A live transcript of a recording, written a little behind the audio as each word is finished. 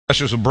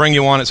Will bring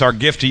you one. It's our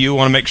gift to you. We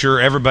want to make sure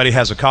everybody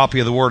has a copy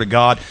of the Word of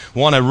God.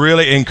 Want to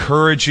really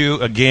encourage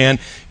you, again,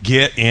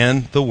 get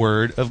in the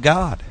Word of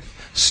God.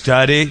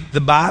 Study the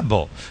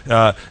Bible.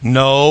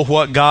 Know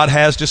what God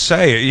has to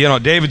say. You know,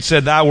 David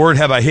said, "Thy word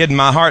have I hid in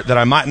my heart that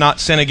I might not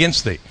sin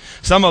against thee."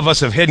 Some of us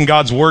have hidden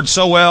God's Word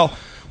so well,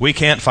 we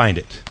can't find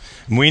it.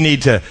 We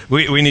need to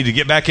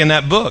get back in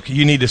that book.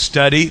 You need to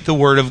study the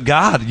Word of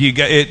God.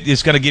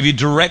 It's going to give you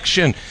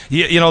direction.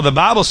 You know, the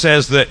Bible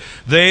says that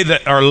they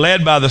that are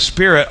led by the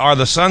Spirit are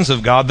the sons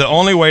of God. The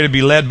only way to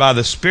be led by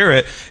the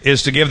Spirit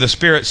is to give the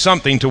Spirit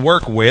something to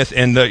work with,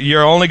 and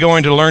you're only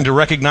going to learn to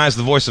recognize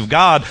the voice of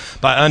God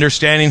by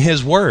understanding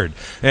His Word.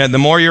 And the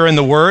more you're in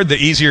the Word, the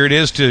easier it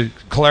is to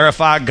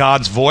clarify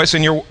God's voice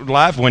in your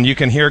life. When you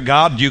can hear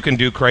God, you can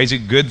do crazy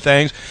good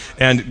things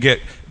and get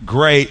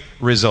great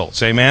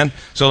results. Amen?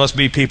 So let's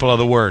be people of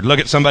the Word. Look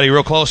at somebody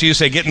real close to you.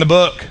 Say, get in the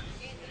book.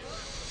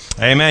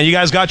 Amen. You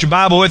guys got your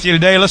Bible with you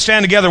today? Let's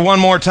stand together one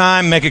more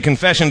time. Make a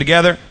confession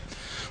together.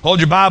 Hold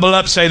your Bible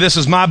up. Say, this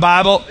is my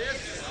Bible.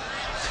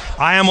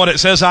 I am what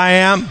it says I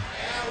am.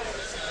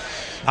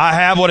 I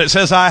have what it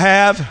says I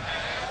have.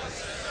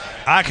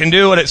 I can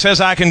do what it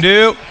says I can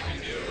do.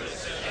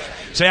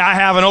 Say, I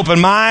have an open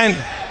mind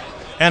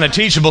and a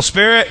teachable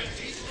spirit.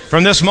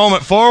 From this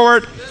moment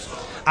forward,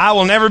 I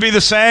will never be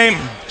the same.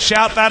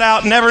 Shout that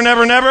out. Never,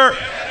 never, never.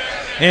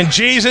 In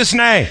Jesus'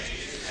 name.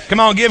 Come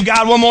on, give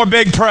God one more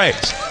big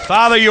praise.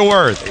 Father, you're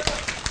worthy.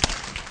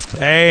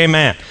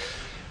 Amen.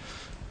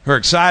 We're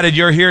excited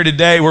you're here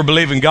today. We're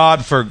believing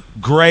God for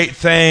great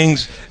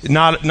things,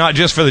 not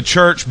just for the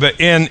church, but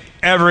in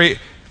every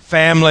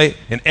family,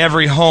 in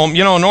every home.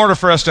 You know, in order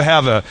for us to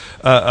have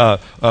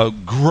a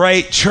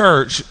great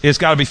church, it's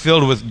got to be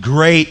filled with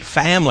great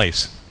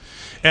families.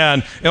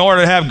 And in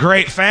order to have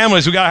great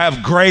families, we've got to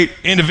have great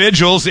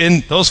individuals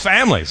in those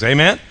families.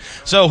 Amen?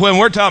 So when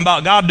we're talking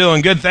about God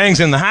doing good things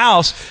in the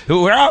house,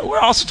 we're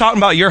also talking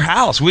about your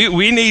house.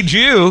 We need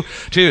you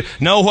to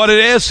know what it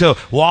is to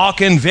walk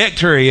in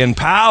victory and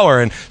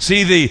power and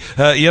see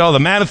the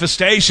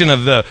manifestation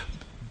of the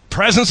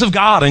presence of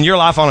God in your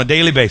life on a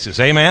daily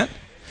basis. Amen?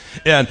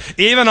 And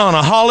even on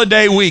a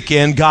holiday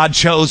weekend, God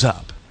shows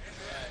up.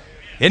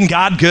 Isn't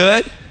God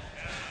good?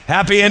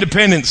 Happy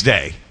Independence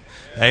Day.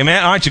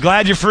 Amen. Aren't you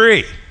glad you're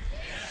free?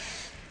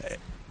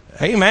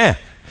 Amen.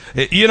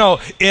 You know,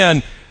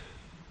 in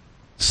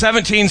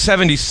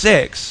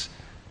 1776,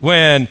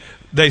 when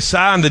they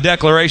signed the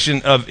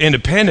Declaration of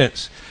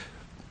Independence,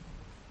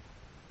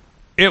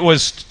 it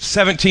was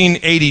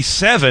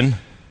 1787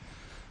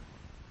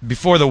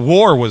 before the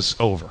war was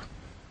over.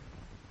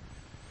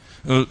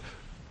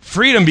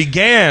 Freedom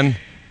began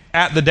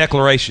at the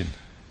Declaration,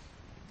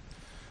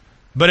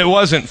 but it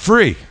wasn't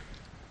free.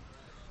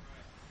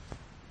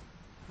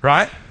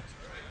 Right?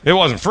 It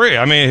wasn't free.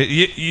 I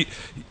mean,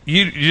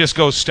 you just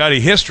go study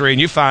history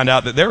and you find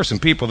out that there were some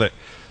people that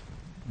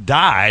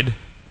died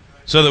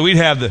so that we'd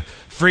have the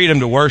freedom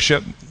to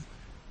worship,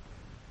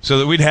 so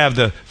that we'd have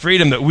the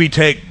freedom that we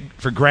take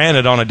for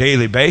granted on a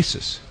daily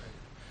basis.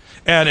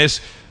 And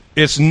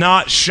it's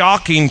not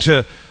shocking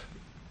to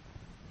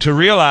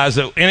realize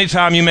that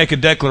anytime you make a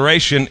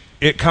declaration,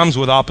 it comes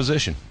with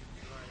opposition.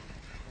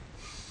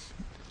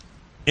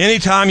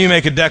 Anytime you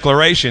make a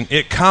declaration,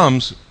 it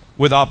comes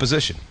with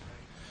opposition.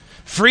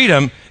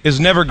 Freedom is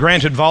never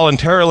granted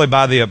voluntarily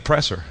by the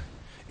oppressor.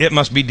 It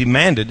must be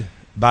demanded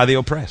by the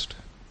oppressed.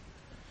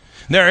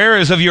 There are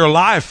areas of your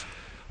life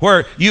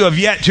where you have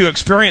yet to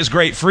experience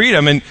great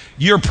freedom, and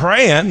you're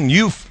praying,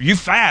 you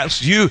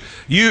fast, you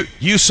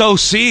sow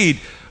seed,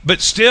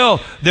 but still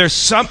there's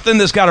something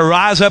that's got to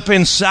rise up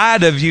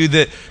inside of you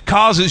that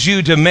causes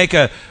you to make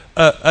a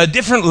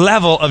different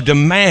level of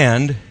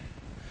demand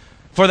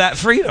for that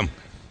freedom.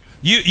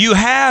 You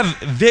have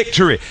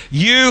victory.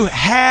 You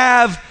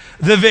have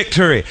the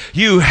victory.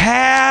 You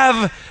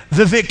have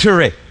the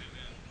victory.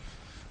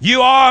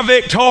 You are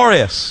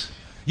victorious.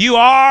 You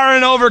are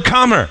an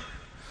overcomer.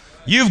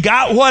 You've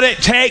got what it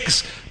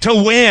takes to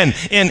win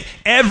in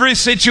every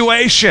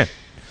situation.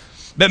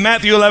 But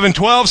Matthew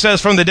 11:12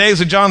 says, from the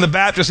days of John the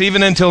Baptist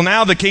even until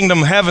now, the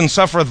kingdom of heaven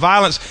suffereth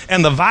violence,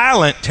 and the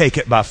violent take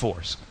it by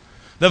force.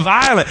 The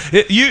violent.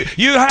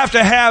 You have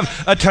to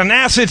have a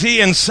tenacity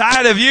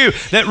inside of you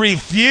that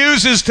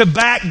refuses to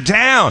back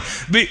down.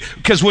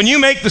 Because when you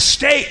make the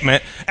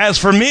statement, as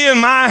for me and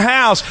my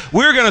house,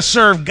 we're going to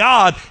serve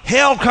God,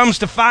 hell comes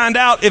to find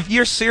out if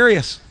you're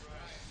serious.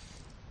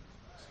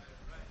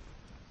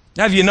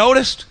 Have you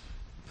noticed?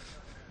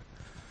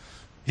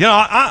 You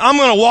know, I'm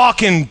going to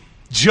walk in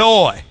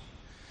joy.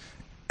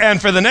 And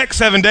for the next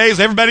 7 days,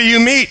 everybody you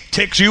meet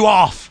ticks you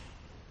off.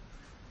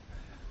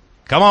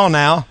 Come on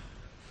now.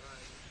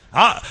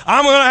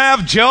 I'm going to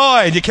have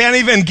joy. You can't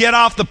even get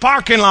off the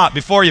parking lot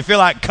before you feel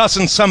like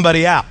cussing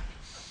somebody out.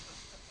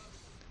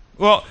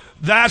 Well,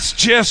 that's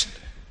just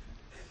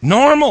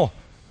normal.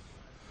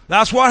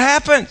 That's what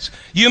happens.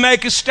 You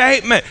make a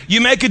statement,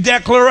 you make a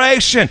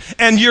declaration,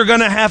 and you're going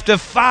to have to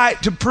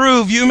fight to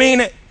prove you mean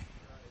it.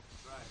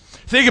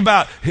 Think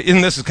about,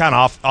 and this is kind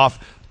of off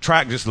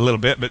track just a little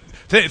bit, but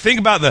think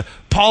about the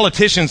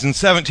politicians in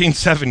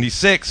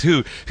 1776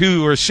 who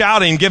were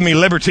shouting, "Give me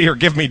liberty or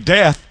give me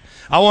death."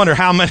 I wonder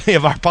how many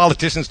of our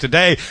politicians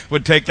today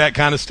would take that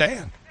kind of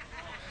stand.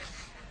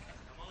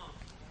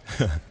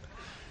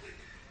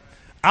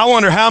 I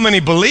wonder how many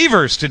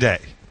believers today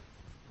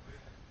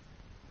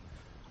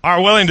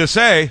are willing to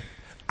say,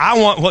 "I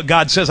want what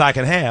God says I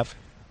can have,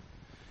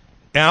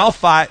 and I'll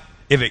fight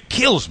if it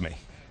kills me.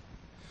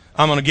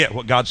 I'm going to get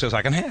what God says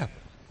I can have."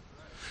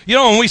 You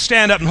know, when we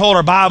stand up and hold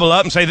our Bible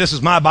up and say, "This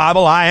is my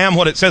Bible, I am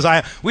what it says I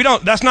am,"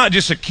 that's not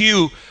just a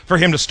cue for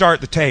him to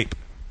start the tape.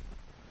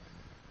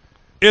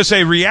 It's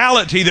a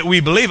reality that we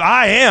believe,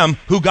 I am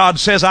who God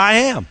says I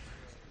am.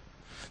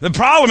 The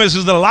problem is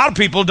that a lot of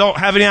people don't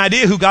have any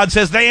idea who God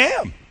says they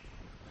am.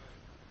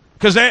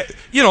 Because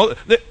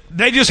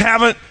they just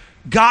haven't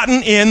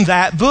gotten in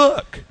that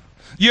book.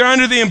 You're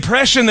under the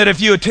impression that if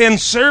you attend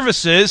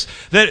services,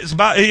 that it's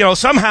by,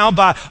 somehow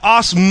by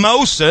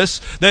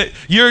osmosis, that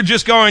you're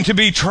just going to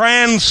be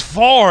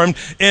transformed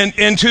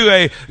into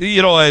a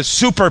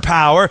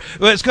superpower.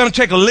 But it's going to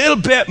take a little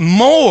bit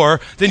more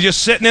than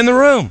just sitting in the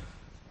room.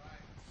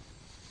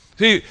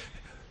 See,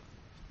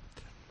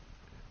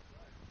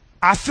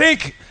 I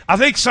think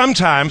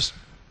sometimes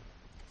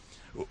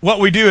what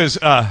we do is,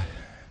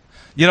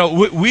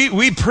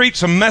 we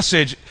preach a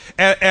message,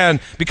 and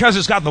because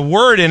it's got the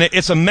word in it,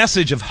 it's a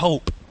message of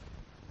hope.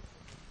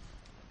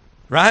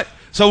 Right?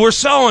 So we're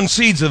sowing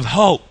seeds of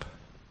hope.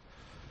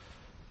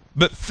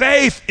 But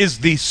faith is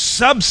the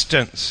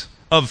substance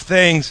of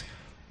things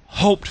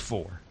hoped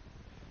for.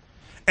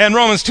 And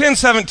Romans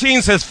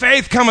 10:17 says,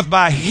 "Faith cometh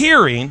by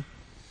hearing,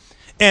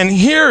 and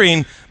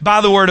hearing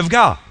by the word of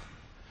God."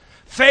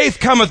 Faith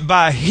cometh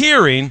by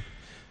hearing,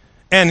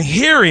 and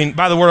hearing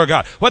by the word of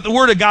God. What the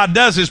word of God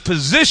does is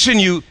position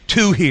you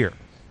to hear.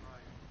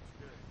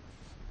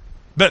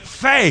 But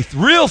faith,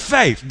 real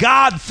faith,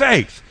 God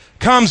faith,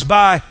 comes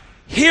by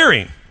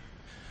hearing.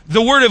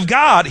 The word of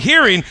God,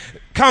 hearing,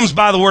 comes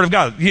by the word of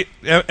God.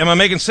 Am I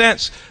making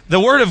sense? The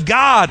word of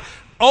God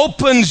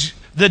opens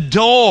the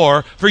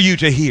door for you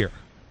to hear.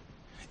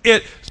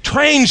 It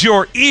trains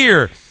your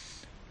ear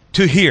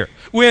to hear.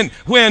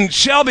 When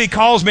Shelby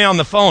calls me on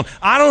the phone,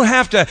 I don't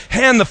have to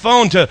hand the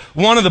phone to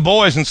one of the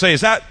boys and say,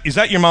 is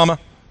that your mama?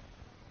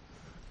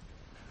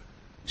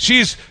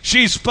 She's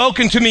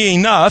spoken to me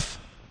enough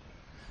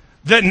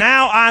that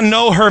now I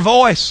know her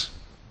voice.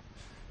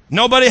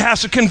 Nobody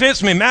has to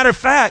convince me. Matter of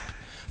fact,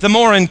 the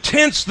more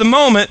intense the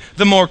moment,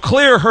 the more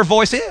clear her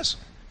voice is.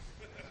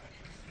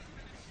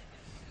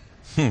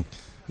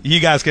 You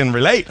guys can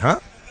relate, huh?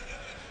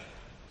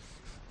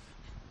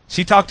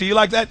 She talked to you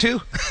like that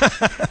too?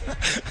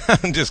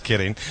 I'm just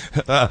kidding.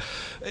 Isn't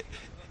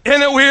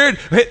it weird?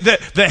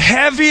 The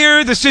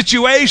heavier the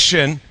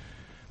situation,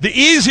 the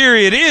easier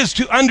it is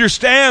to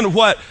understand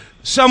what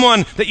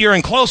someone that you're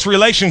in close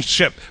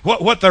relationship,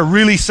 what they're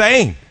really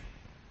saying.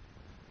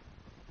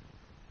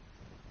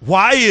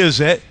 Why is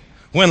it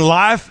when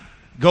life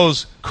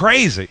goes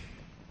crazy,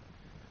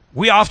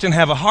 we often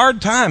have a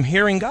hard time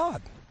hearing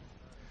God?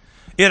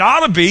 It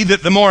ought to be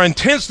that the more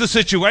intense the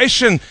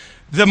situation,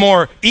 the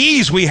more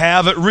ease we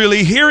have at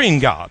really hearing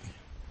God.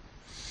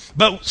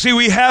 But see,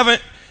 we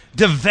haven't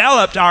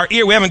developed our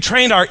ear. We haven't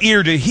trained our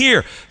ear to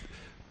hear.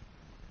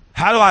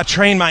 How do I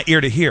train my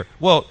ear to hear?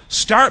 Well,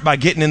 start by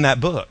getting in that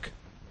book.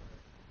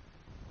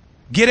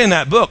 Get in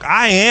that book.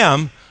 I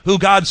am who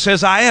God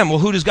says I am. Well,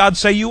 who does God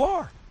say you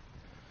are?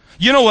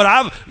 You know what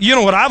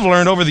I've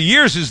learned over the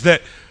years is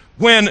that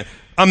when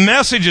a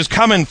message is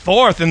coming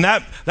forth and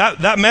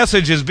that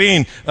message is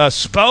being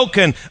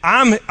spoken,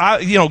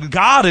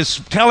 God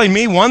is telling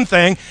me one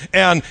thing,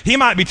 and he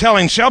might be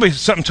telling Shelby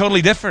something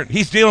totally different.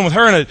 He's dealing with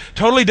her in a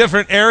totally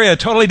different area, a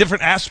totally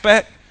different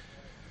aspect.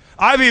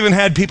 I've even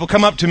had people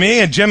come up to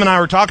me, and Jim and I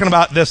were talking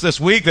about this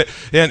week,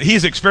 and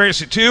he's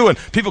experienced it too, and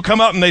people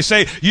come up and they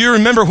say, "You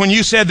remember when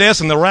you said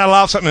this?" and they'll rattle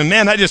off something, and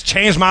man, that just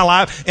changed my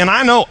life. And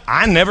I know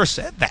I never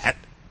said that.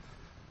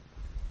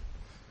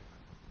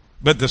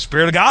 But the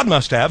Spirit of God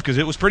must have, because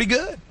it was pretty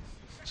good.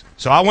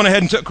 So I went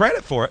ahead and took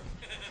credit for it.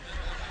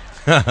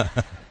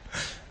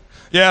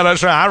 Yeah,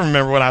 that's right. I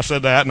remember when I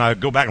said that, and I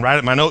go back and write it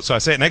in my notes so I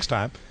say it next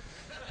time.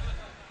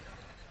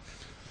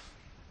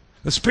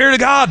 The Spirit of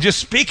God just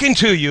speaking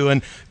to you,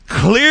 and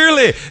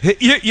clearly,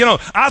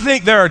 I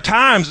think there are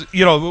times,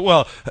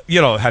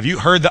 have you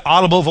heard the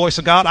audible voice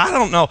of God? I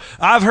don't know.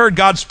 I've heard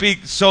God speak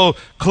so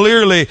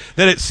clearly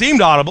that it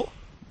seemed audible,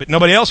 but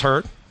nobody else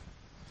heard.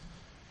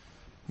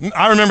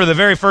 I remember the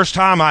very first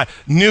time I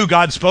knew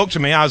God spoke to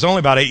me, I was only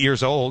about 8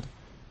 years old,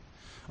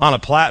 on a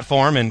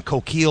platform in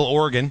Coquille,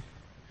 Oregon.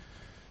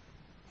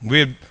 We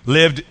had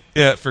lived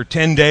for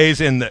 10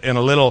 days in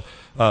a little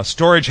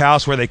storage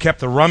house where they kept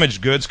the rummage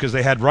goods, because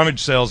they had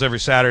rummage sales every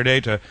Saturday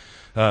to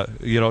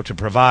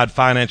provide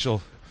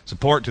financial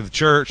support to the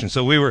church. And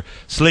so we were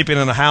sleeping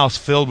in a house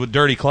filled with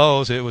dirty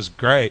clothes. It was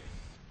great.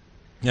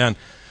 And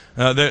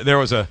there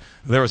was a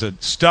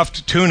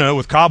stuffed tuna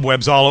with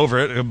cobwebs all over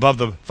it above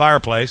the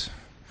fireplace.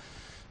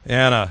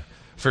 And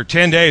for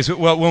 10 days.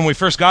 Well, when we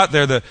first got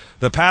there, the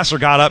pastor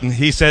got up and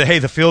he said, hey,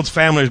 the Fields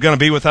family is going to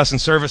be with us in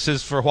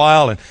services for a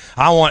while, and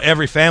I want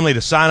every family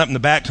to sign up in the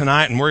back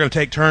tonight, and we're going to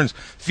take turns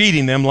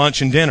feeding them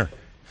lunch and dinner.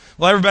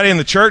 Well, everybody in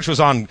the church was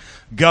on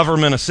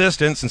government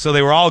assistance, and so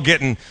they were all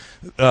getting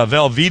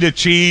Velveeta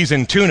cheese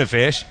and tuna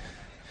fish.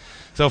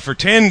 So for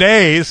 10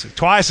 days,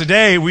 twice a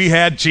day, we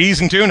had cheese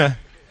and tuna.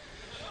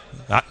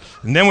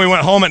 And then we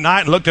went home at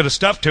night and looked at a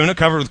stuffed tuna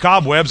covered with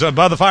cobwebs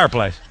above the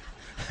fireplace.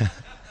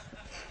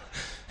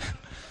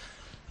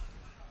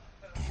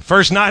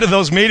 First night of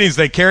those meetings,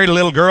 they carried a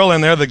little girl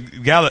in there.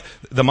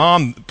 The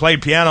mom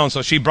played piano, and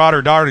so she brought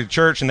her daughter to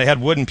church, and they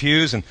had wooden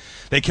pews, and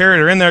they carried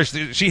her in there.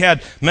 She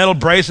had metal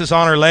braces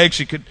on her legs.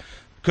 She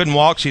couldn't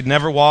walk. She'd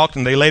never walked,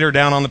 and they laid her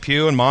down on the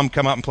pew, and Mom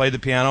come up and played the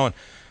piano. And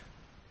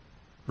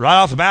right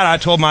off the bat, I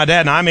told my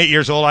dad, and I'm 8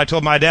 years old, I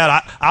told my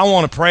dad, I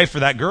want to pray for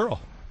that girl.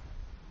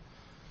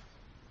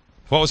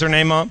 What was her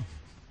name, Mom?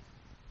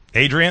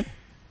 Adrian?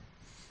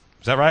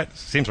 Is that right?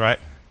 Seems right.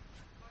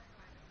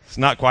 It's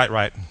not quite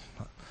right.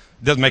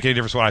 It doesn't make any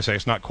difference what I say.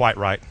 It's not quite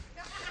right.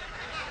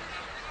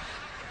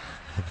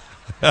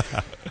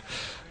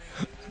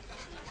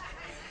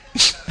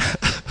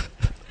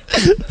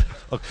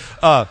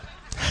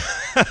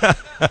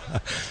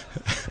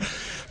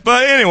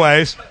 But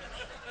anyways,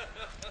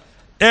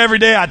 every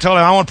day I told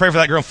him I want to pray for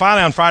that girl.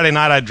 Finally, on Friday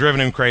night, I'd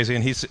driven him crazy,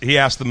 and he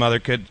asked the mother,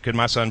 could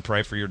my son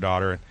pray for your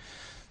daughter? And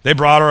they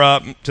brought her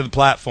up to the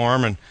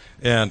platform, and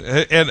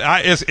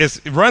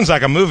it runs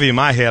like a movie in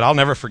my head. I'll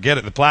never forget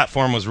it. The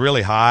platform was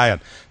really high,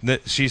 and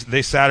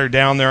they sat her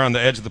down there on the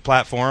edge of the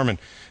platform,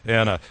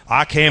 and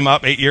I came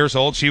up, 8 years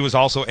old. She was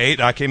also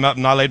 8. I came up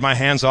and I laid my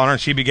hands on her,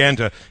 and she began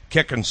to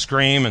kick and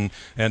scream,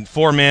 and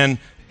 4 men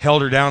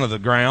held her down to the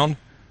ground.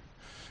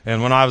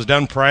 And when I was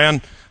done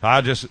praying, I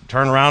just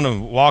turned around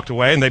and walked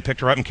away, and they picked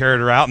her up and carried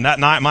her out. And that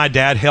night, my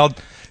dad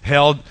held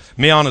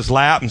me on his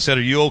lap and said,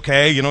 are you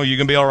okay? You know, you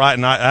can be all right.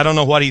 And I don't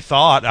know what he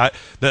thought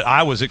that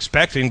I was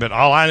expecting, but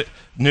all I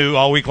knew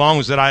all week long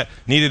was that I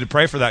needed to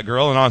pray for that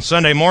girl. And on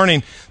Sunday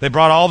morning, they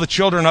brought all the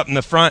children up in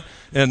the front,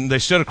 and they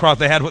stood across.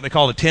 They had what they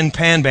called a tin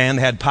pan band.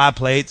 They had pie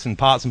plates and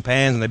pots and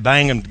pans, and they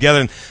banged them together,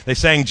 and they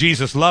sang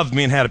Jesus Loved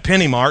Me and had a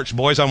penny march,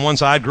 boys on one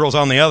side, girls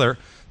on the other,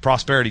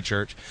 prosperity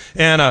church.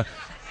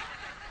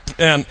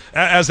 And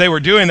as they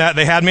were doing that,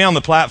 they had me on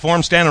the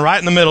platform, standing right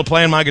in the middle,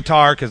 playing my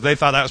guitar, because they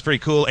thought that was pretty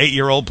cool,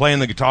 8-year-old playing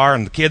the guitar,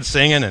 and the kids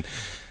singing. And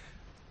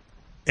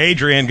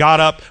Adrian got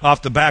up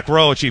off the back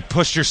row, and she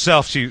pushed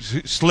herself. She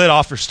slid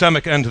off her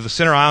stomach into the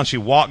center aisle, and she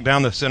walked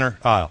down the center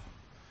aisle.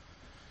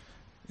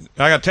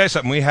 I got to tell you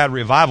something. We had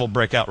revival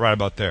break out right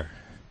about there.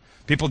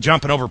 People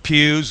jumping over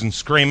pews and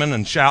screaming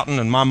and shouting,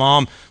 and my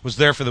mom was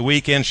there for the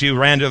weekend. She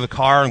ran to the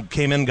car and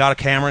came in and got a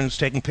camera and was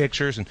taking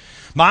pictures. And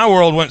my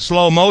world went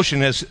slow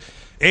motion as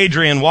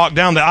Adrian walked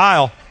down the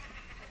aisle.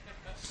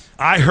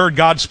 I heard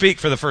God speak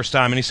for the first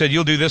time, and he said,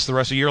 you'll do this the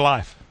rest of your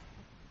life.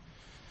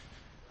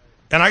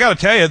 And I got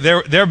to tell you,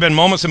 there have been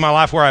moments in my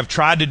life where I've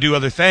tried to do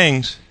other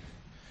things,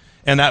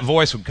 and that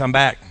voice would come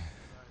back.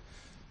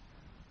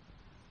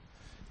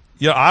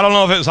 You know, I don't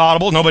know if it was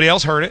audible. Nobody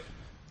else heard it.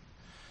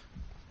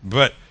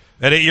 But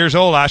at 8 years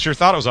old, I sure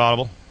thought it was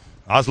audible.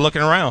 I was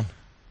looking around.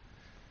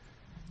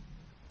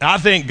 I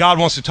think God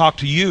wants to talk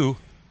to you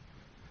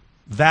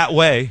that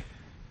way.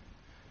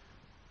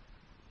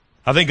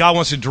 I think God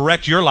wants to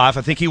direct your life.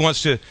 I think he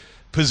wants to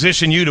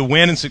position you to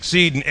win and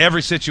succeed in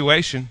every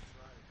situation.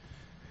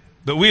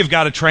 But we have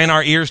got to train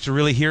our ears to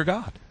really hear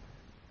God.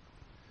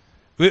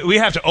 We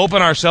have to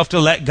open ourselves to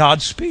let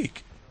God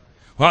speak.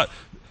 Well,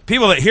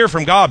 people that hear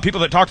from God,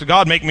 people that talk to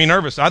God make me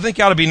nervous. I think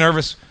you ought to be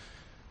nervous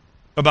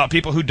about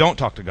people who don't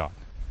talk to God.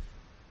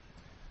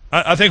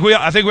 I think we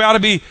ought to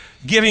be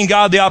giving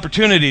God the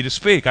opportunity to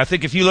speak. I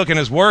think if you look in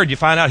his word, you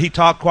find out he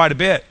talked quite a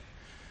bit.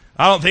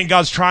 I don't think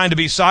God's trying to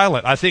be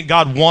silent. I think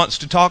God wants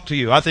to talk to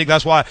you. I think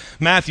that's why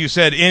Matthew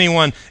said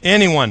anyone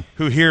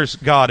who hears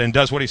God and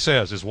does what he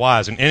says is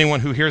wise, and anyone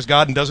who hears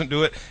God and doesn't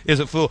do it is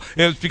a fool.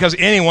 It's because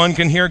anyone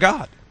can hear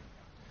God.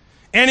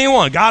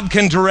 Anyone. God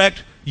can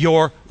direct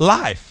your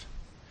life.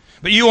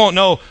 But you won't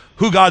know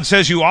who God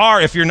says you are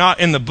if you're not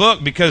in the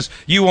book, because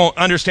you won't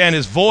understand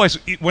his voice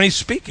when he's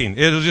speaking.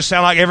 It'll just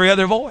sound like every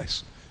other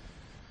voice.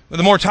 But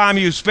the more time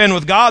you spend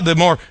with God, the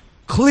more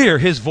clear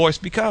his voice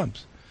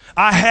becomes.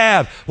 I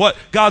have what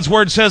God's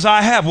word says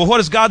I have. Well, what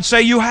does God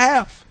say you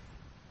have?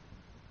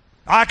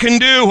 I can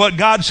do what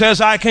God says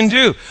I can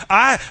do.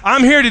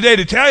 I'm here today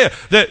to tell you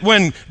that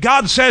when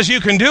God says you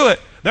can do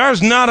it,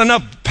 there's not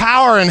enough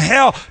power in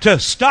hell to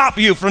stop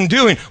you from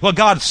doing what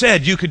God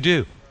said you could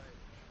do.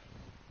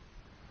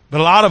 But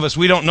a lot of us,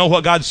 we don't know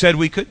what God said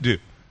we could do.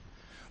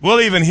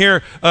 We'll even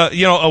hear,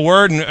 a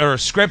word or a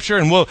scripture,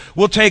 and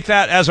we'll take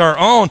that as our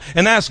own,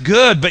 and that's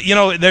good. But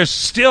there's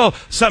still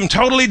something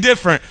totally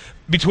different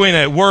between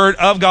a word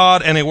of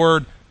God and a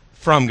word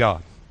from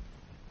God.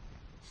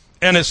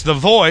 And it's the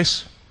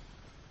voice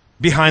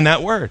behind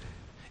that word.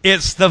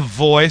 It's the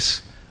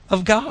voice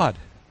of God.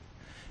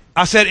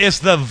 I said it's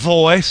the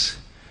voice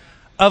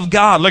of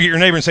God. Look at your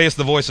neighbor and say it's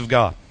the voice of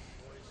God.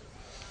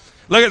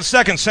 Look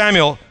at 2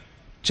 Samuel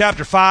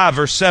chapter 5,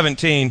 verse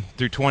 17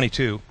 through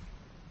 22,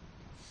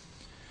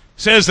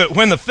 says that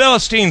when the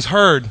Philistines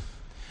heard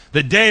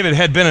that David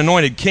had been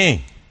anointed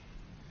king,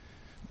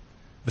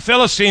 the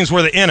Philistines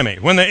were the enemy.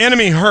 When the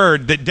enemy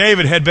heard that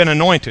David had been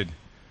anointed,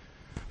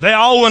 they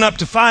all went up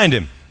to find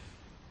him.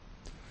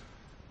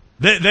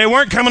 They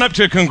weren't coming up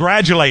to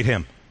congratulate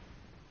him.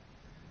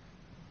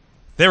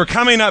 They were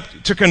coming up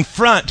to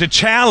confront, to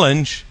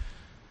challenge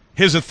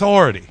his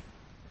authority.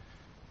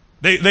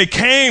 They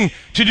came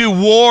to do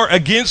war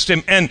against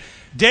him, and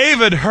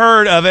David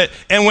heard of it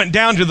and went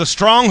down to the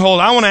stronghold.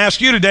 I want to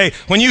ask you today,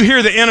 when you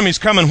hear the enemy's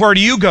coming, where do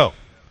you go?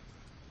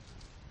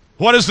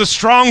 What is the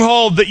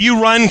stronghold that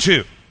you run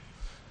to?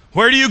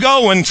 Where do you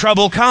go when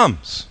trouble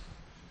comes?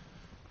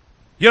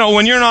 You know,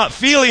 when you're not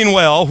feeling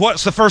well,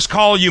 what's the first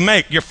call you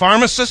make? Your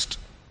pharmacist?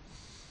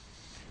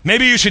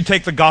 Maybe you should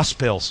take the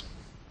Gospels.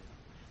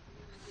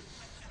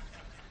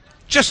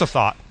 Just a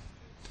thought.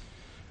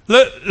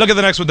 Look at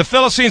the next one. The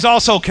Philistines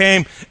also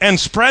came and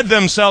spread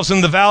themselves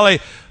in the valley.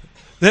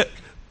 The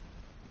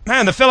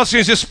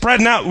Philistines just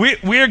spreading out.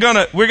 We're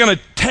gonna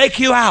take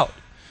you out.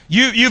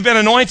 You've been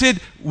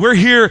anointed. We're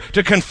here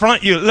to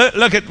confront you.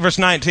 Look at verse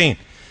 19.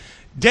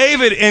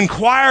 David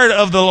inquired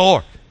of the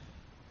Lord,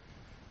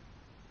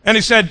 and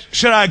he said,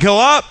 should I go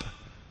up?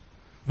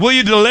 Will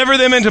you deliver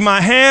them into my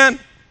hand?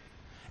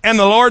 And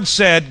the Lord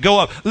said, go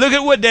up. Look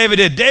at what David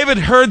did. David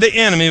heard the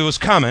enemy was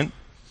coming,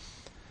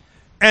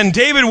 and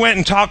David went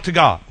and talked to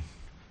God.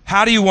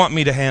 How do you want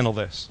me to handle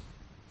this?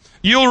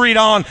 You'll read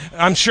on,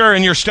 I'm sure,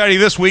 in your study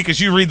this week as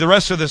you read the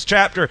rest of this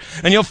chapter,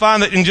 and you'll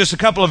find that in just a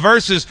couple of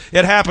verses,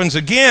 it happens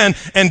again,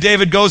 and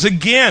David goes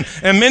again.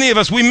 And many of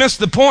us, we miss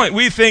the point.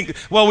 We think,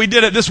 well, we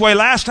did it this way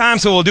last time,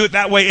 so we'll do it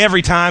that way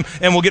every time,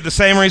 and we'll get the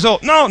same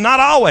result. No, not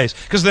always,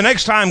 because the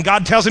next time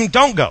God tells him,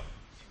 don't go.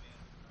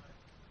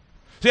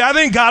 See, I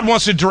think God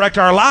wants to direct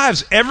our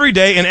lives every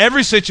day, in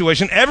every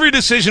situation, every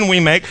decision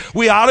we make.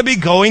 We ought to be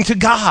going to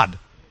God.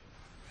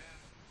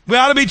 We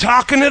ought to be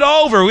talking it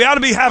over. We ought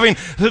to be having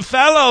the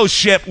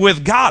fellowship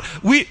with God.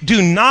 We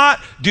do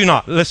not,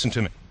 listen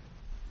to me.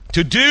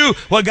 To do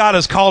what God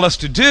has called us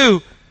to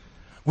do,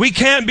 we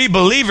can't be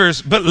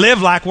believers but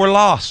live like we're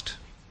lost.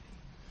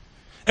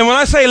 And when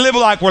I say live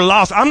like we're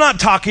lost, I'm not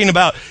talking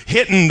about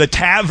hitting the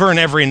tavern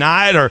every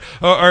night or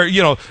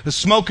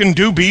smoking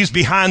doobies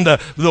behind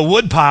the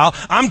wood pile.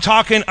 I'm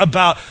talking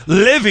about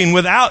living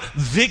without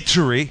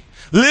victory,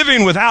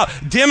 living without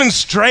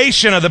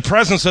demonstration of the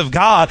presence of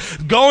God,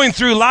 going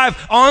through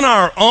life on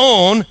our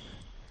own.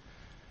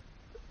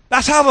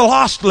 That's how the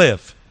lost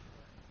live.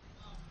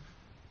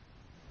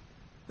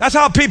 That's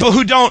how people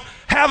who don't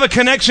have a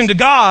connection to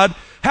God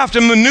have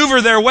to maneuver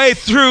their way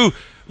through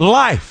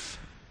life.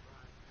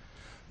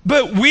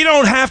 But we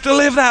don't have to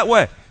live that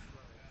way.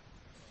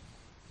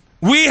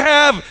 We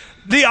have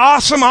the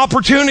awesome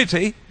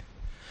opportunity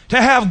to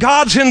have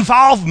God's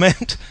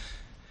involvement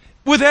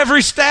with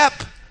every step.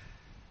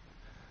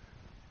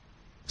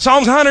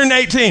 Psalms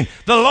 118,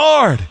 the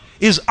Lord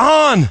is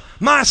on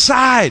my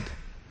side.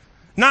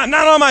 Not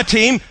on my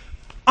team,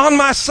 on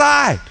my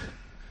side.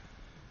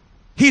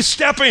 He's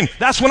stepping.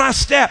 That's when I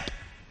step.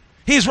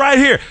 He's right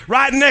here,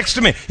 right next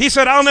to me. He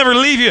said, I'll never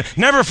leave you,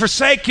 never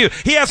forsake you.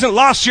 He hasn't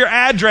lost your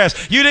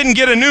address. You didn't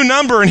get a new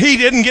number and he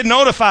didn't get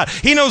notified.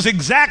 He knows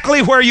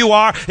exactly where you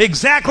are,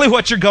 exactly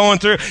what you're going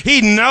through.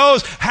 He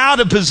knows how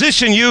to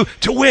position you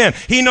to win.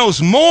 He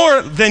knows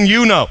more than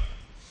you know.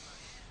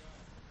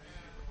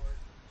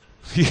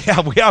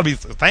 Yeah, we ought to be,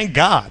 thank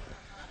God.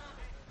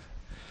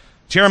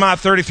 Jeremiah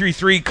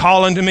 33:3,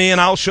 call unto me and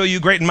I'll show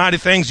you great and mighty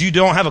things you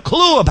don't have a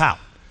clue about.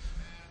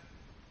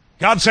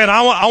 God said,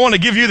 I want to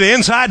give you the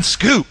inside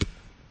scoop.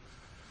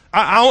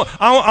 I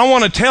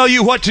want to tell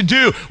you what to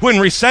do when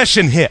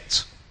recession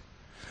hits.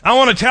 I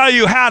want to tell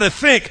you how to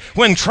think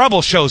when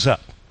trouble shows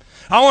up.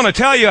 I want to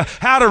tell you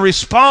how to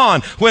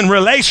respond when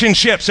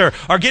relationships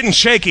are getting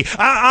shaky.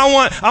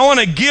 I want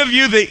to give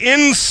you the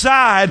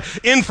inside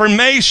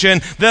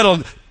information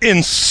that'll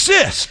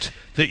insist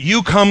that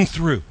you come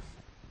through.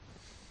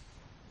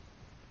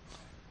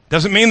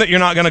 Doesn't mean that you're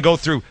not going to go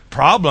through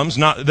problems,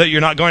 not that you're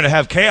not going to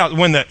have chaos.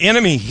 When the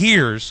enemy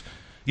hears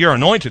you're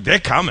anointed, they're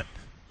coming.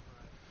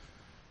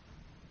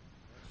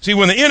 See,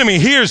 when the enemy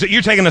hears that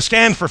you're taking a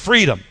stand for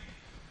freedom,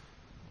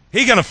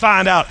 he's going to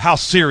find out how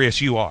serious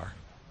you are.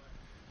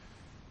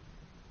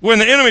 When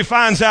the enemy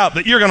finds out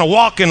that you're going to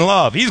walk in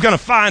love, he's going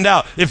to find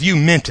out if you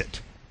meant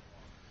it.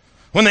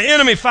 When the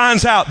enemy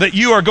finds out that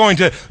you are going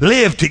to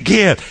live to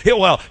give,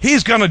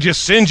 he's going to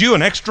just send you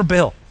an extra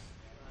bill.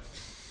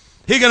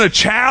 He's going to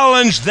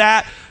challenge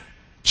that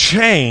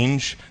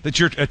change that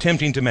you're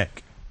attempting to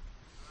make.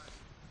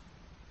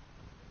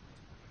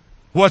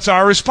 What's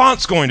our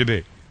response going to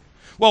be?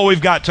 Well,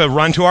 we've got to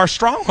run to our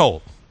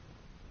stronghold.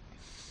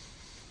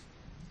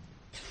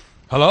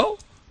 Hello?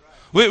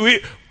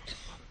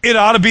 It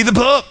ought to be the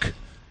book.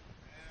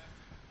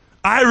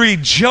 I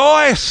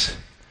rejoice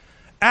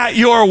at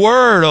your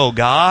word, O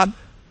God.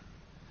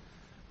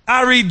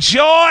 I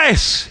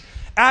rejoice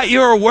at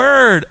your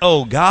word,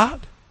 O God.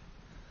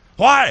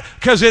 Why?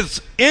 Because it's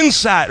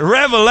insight,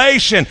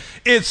 revelation.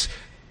 It's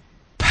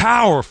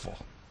powerful.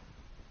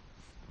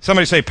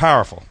 Somebody say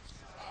powerful.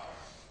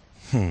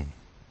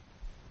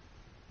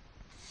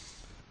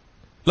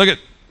 Look at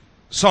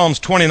Psalms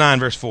 29,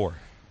 verse 4.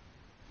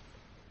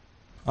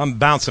 I'm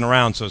bouncing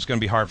around, so it's going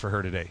to be hard for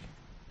her today.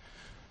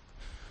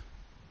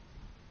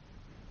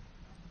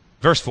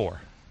 Verse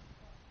 4.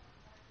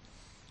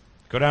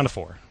 Go down to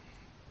 4.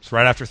 It's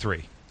right after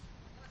 3.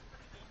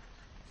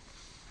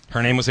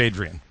 Her name was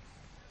Adrian.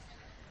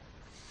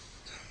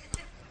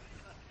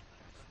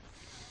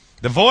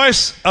 The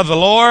voice of the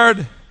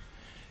Lord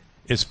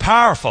is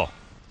powerful.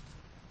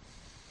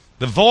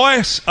 The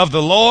voice of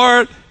the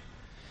Lord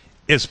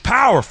is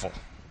powerful.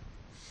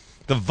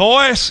 The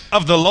voice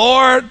of the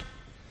Lord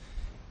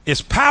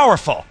is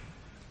powerful.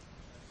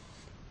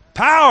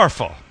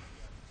 Powerful.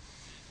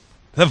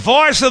 The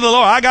voice of the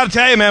Lord. I got to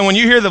tell you, man, when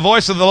you hear the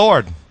voice of the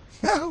Lord,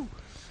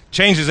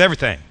 changes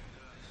everything.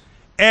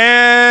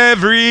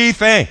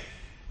 Everything.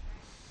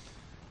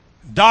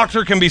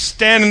 Doctor can be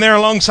standing there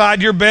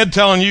alongside your bed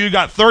telling you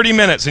got 30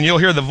 minutes, and you'll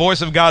hear the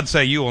voice of God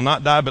say, you will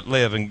not die but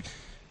live and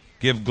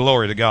give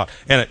glory to God.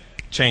 And it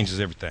changes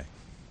everything.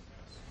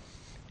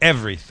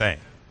 Everything.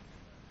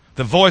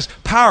 The voice,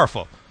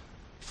 powerful,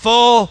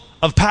 full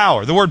of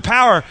power. The word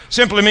power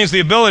simply means the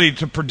ability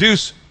to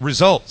produce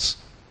results.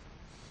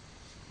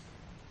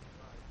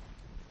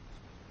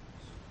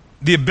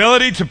 The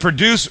ability to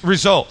produce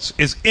results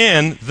is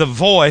in the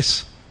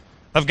voice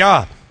of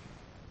God.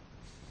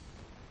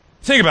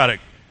 Think about it.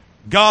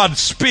 God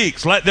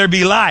speaks, let there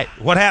be light.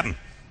 What happened?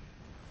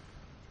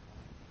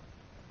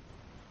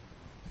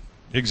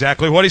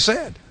 Exactly what he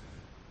said.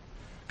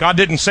 God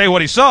didn't say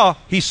what he saw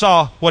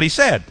what he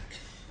said.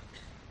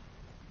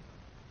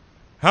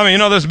 How many of you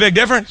know there's a big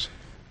difference?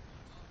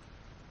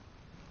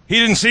 He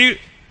didn't say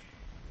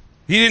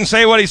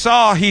what he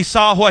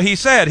saw what he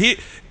said. He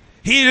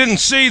didn't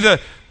see the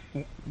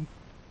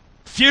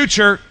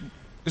future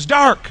as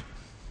dark,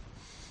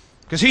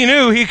 because he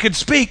knew he could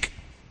speak.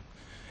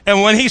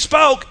 And when he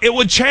spoke, it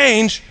would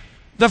change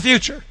the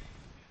future.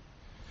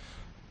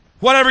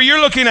 Whatever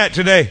you're looking at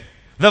today,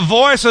 the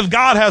voice of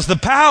God has the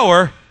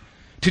power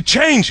to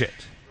change it.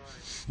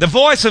 The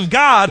voice of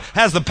God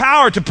has the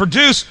power to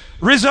produce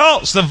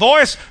results. The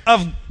voice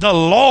of the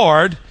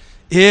Lord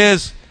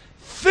is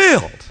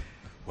filled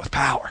with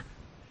power.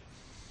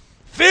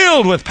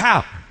 Filled with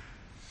power.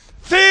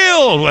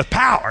 Filled with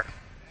power.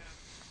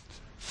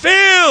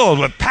 Filled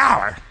with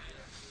power.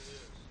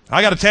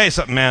 I got to tell you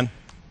something, man.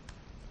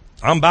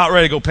 I'm about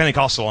ready to go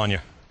Pentecostal on you.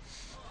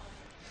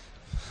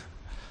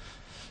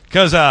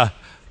 Because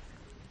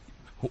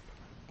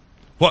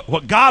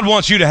what God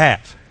wants you to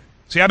have.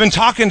 See, I've been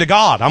talking to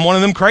God. I'm one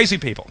of them crazy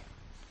people.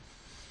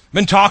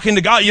 Been talking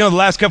to God. You know, the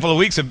last couple of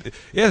weeks, it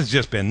has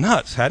just been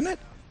nuts, hasn't it?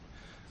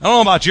 I don't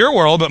know about your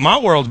world, but my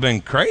world's been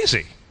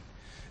crazy.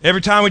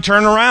 Every time we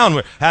turn around,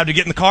 we have to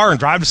get in the car and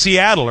drive to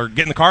Seattle, or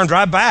get in the car and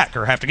drive back,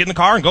 or have to get in the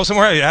car and go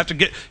somewhere. You have to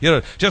get,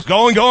 just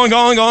going.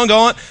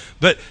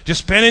 But just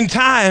spending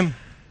time,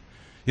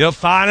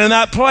 finding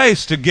that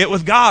place to get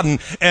with God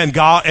and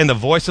God and the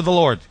voice of the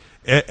Lord.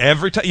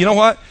 Every time, you know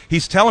what?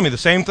 He's telling me the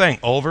same thing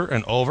over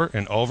and over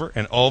and over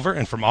and over,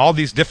 and from all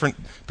these different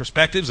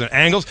perspectives and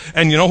angles.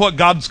 And you know what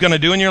God's going to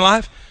do in your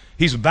life?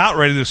 He's about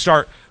ready to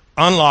start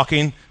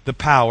unlocking the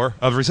power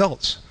of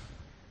results.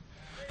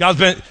 God's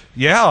been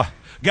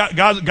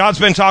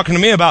talking to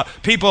me about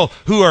people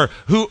who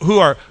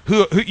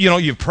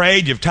you've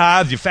prayed, you've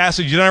tithed, you've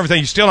fasted, you've done everything,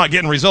 you're still not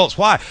getting results.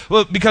 Why?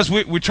 Well, because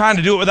we're trying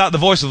to do it without the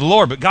voice of the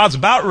Lord. But God's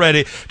about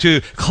ready to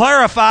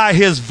clarify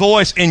his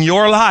voice in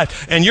your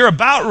life. And you're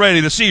about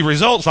ready to see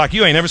results like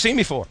you ain't never seen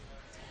before.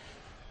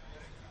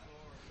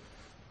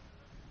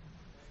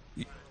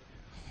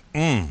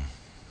 We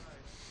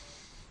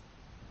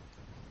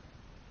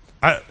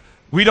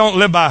don't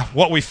live by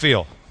what we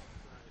feel,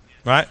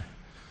 right?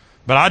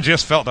 But I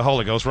just felt the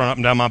Holy Ghost run up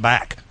and down my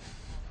back.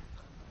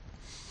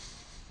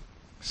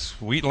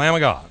 Sweet Lamb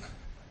of God.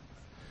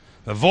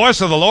 The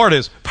voice of the Lord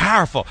is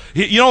powerful.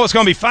 You know what's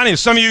going to be funny is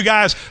some of you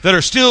guys that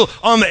are still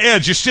on the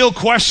edge, you're still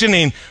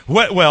questioning,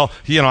 I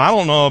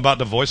don't know about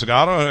the voice of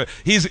God.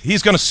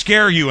 He's going to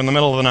scare you in the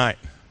middle of the night.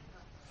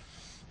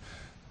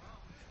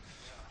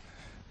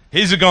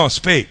 He's going to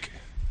speak.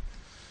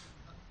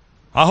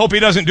 I hope he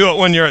doesn't do it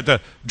when you're at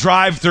the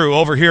drive-thru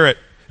over here at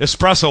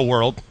Espresso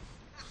World,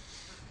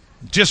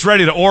 just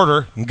ready to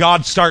order, and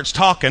God starts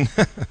talking.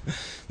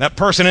 That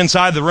person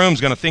inside the room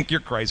is going to think you're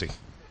crazy.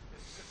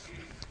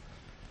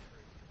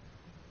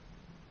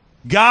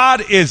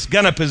 God is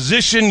going to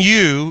position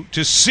you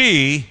to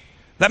see,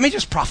 let me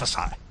just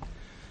prophesy,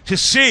 to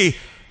see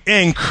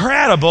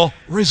incredible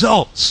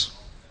results.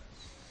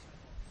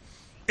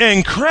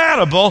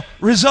 Incredible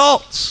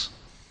results.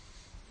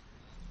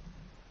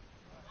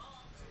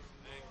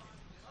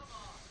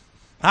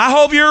 I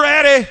hope you're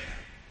ready.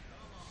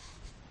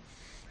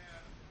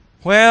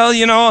 Well,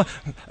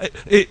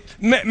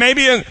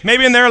 maybe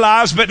in their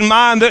lives, but in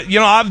mine,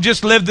 I've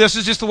just lived this.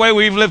 It's just the way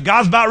we've lived.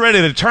 God's about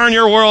ready to turn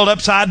your world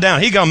upside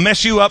down. He's going to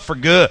mess you up for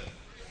good.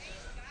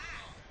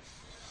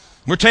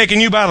 We're taking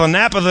you by the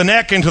nape of the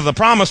neck into the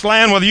promised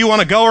land, whether you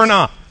want to go or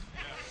not.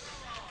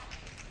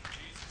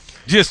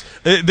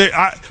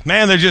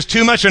 Man, there's just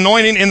too much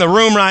anointing in the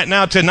room right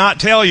now to not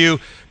tell you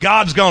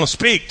God's going to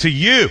speak to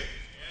you.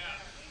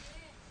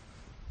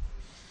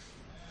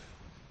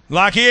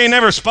 Like he ain't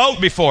never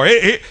spoke before.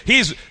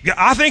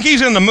 I think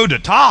he's in the mood to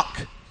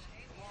talk.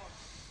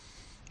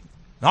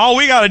 All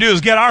we got to do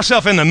is get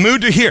ourselves in the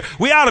mood to hear.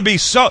 We ought to be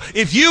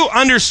if you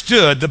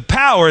understood the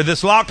power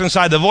that's locked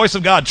inside the voice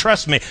of God,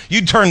 trust me,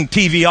 you'd turn the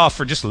TV off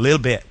for just a little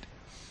bit.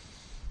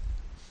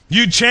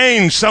 You'd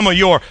change some of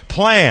your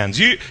plans.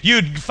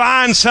 You'd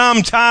find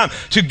some time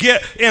to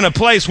get in a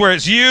place where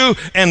it's you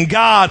and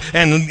God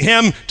and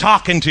him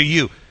talking to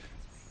you.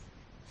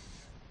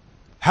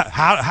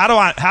 How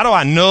do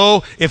I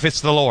know if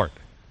it's the Lord?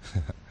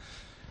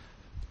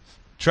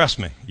 Trust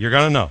me, you're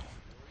going to know.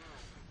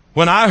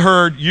 When I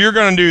heard you're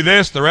going to do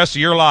this the rest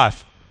of your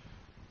life,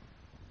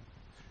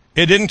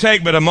 it didn't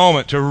take but a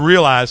moment to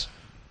realize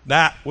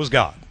that was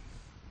God.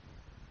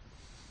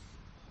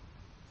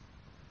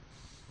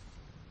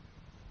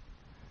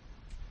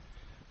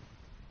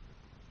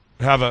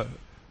 I have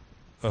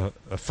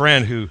a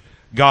friend who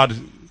God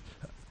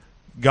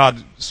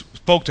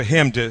spoke to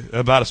him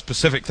about a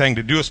specific thing,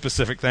 to do a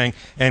specific thing,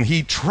 and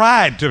he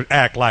tried to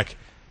act like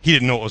he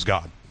didn't know it was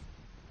God.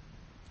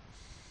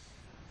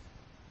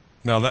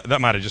 No, that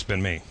might have just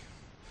been me.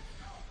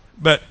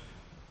 But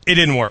it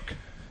didn't work.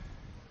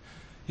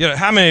 You know,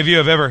 how many of you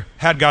have ever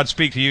had God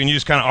speak to you and you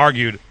just kind of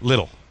argued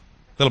little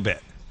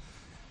bit?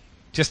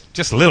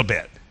 Just a little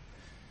bit.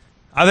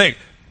 I think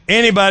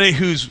anybody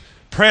who's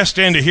pressed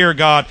in to hear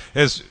God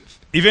has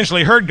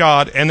eventually heard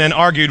God and then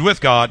argued with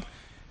God,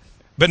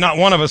 but not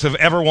one of us have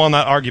ever won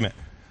that argument.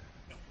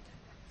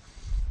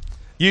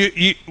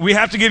 We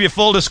have to give you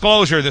full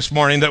disclosure this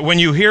morning that when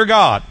you hear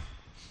God,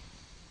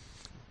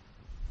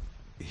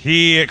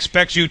 he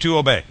expects you to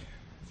obey.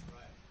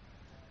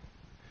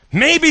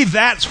 Maybe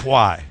that's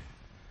why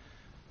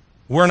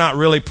we're not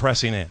really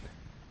pressing in.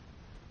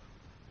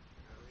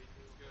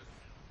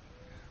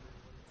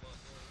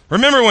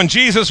 Remember when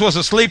Jesus was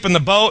asleep in the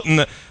boat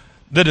and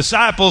the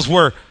disciples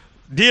were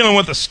dealing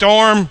with the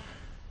storm,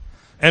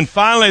 and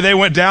finally they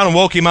went down and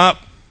woke him up?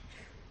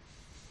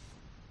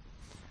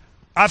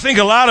 I think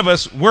a lot of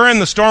us, we're in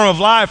the storm of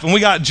life and we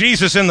got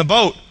Jesus in the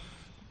boat,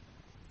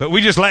 but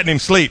we just letting him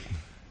sleep.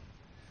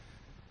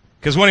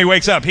 Because when he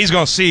wakes up, he's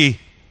going to see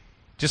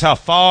just how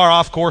far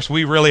off course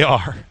we really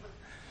are.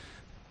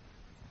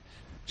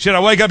 Should I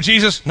wake up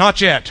Jesus?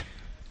 Not yet.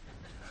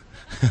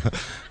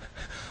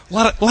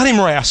 Let him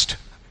rest.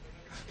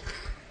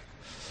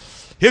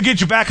 He'll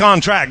get you back on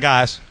track,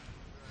 guys.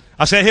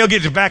 I said he'll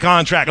get you back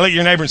on track. Look at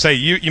your neighbor and say,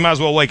 you might as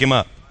well wake him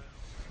up.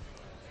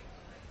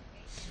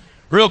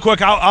 Real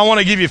quick, I want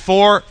to give you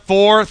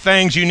four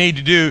things you need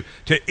to do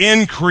to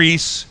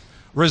increase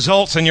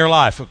results in your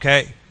life,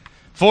 okay?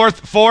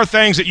 Four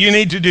things that you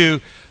need to do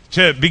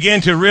to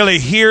begin to really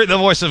hear the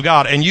voice of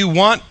God. And you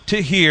want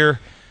to hear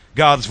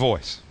God's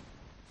voice.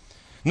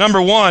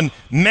 Number one,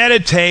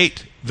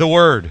 meditate the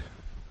Word.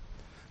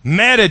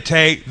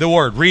 Meditate the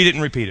Word. Read it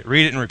and repeat it.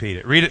 Read it and repeat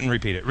it. Read it and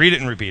repeat it. Read it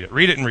and repeat it.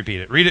 Read it and repeat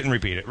it. Read it and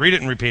repeat it. Read it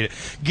and repeat it.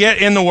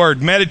 Get in the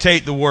Word.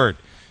 Meditate the Word.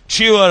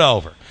 Chew it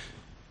over.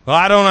 Well,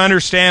 I don't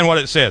understand what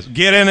it says.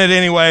 Get in it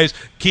anyways.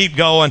 Keep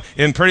going.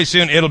 And pretty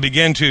soon it'll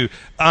begin to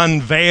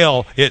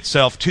unveil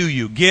itself to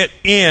you. Get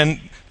in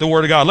the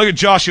Word of God. Look at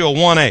Joshua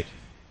 1:8.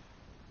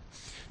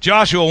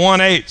 Joshua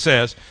 1:8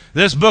 says,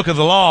 "This book of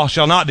the law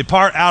shall not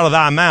depart out of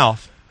thy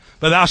mouth,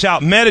 but thou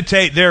shalt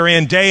meditate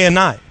therein day and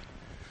night,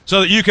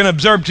 so that you can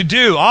observe to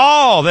do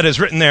all that is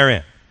written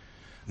therein.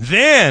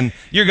 Then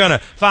you're going to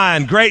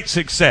find great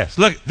success.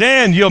 Look,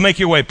 then you'll make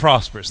your way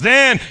prosperous.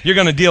 Then you're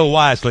going to deal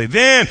wisely.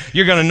 Then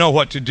you're going to know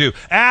what to do.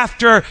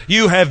 After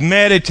you have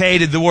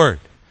meditated the Word.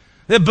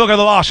 The book of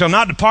the law shall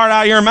not depart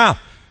out of your mouth.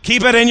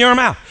 Keep it in your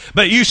mouth.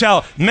 But you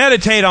shall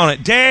meditate on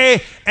it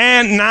day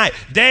and night.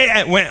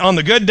 On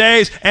the good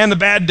days and the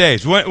bad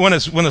days. When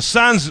the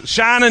sun's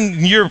shining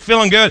and you're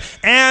feeling good.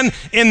 And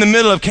in the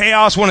middle of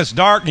chaos when it's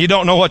dark and you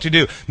don't know what to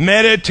do.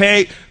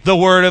 Meditate the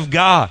Word of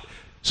God.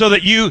 So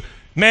that you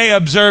may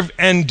observe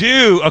and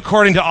do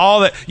according to all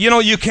that. You know,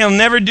 you can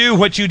never do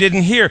what you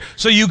didn't hear.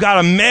 So you got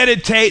to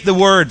meditate the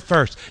Word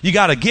first. You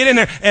got to get in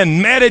there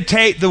and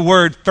meditate the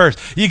Word first.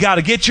 You got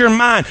to get your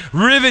mind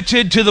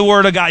riveted to the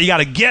Word of God. You got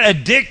to get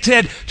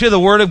addicted to the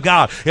Word of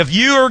God. If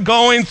you are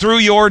going through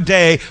your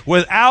day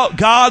without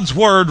God's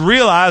Word,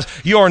 realize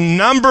your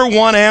number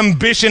one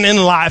ambition in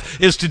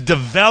life is to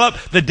develop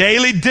the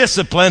daily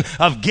discipline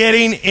of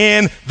getting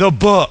in the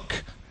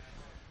book.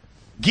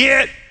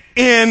 Get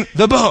in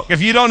the book.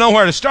 If you don't know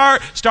where to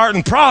start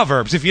in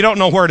Proverbs. If you don't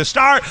know where to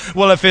start,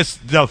 well, if it's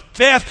the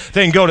 5th,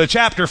 then go to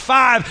chapter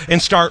 5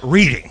 and start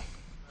reading.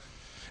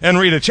 And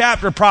read a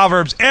chapter of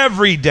Proverbs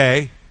every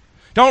day.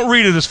 Don't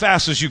read it as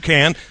fast as you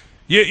can.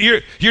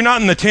 You're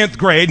not in the 10th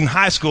grade in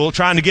high school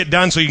trying to get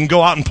done so you can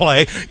go out and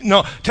play.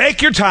 No,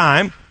 take your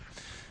time.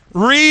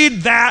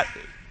 Read that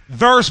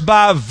verse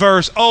by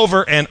verse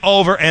over and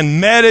over and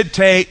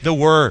meditate the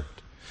Word.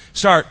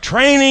 Start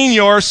training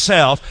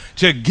yourself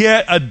to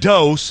get a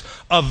dose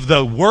of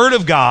the Word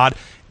of God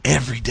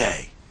every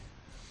day.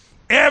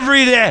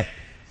 Every day.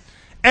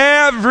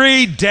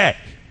 Every day.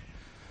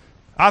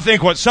 I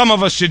think what some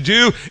of us should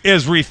do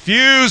is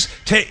refuse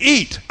to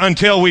eat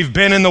until we've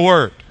been in the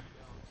Word.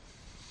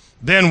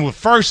 Then the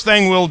first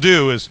thing we'll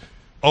do is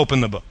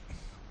open the book.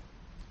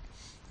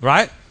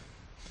 Right?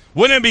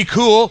 Wouldn't it be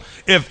cool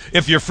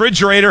if your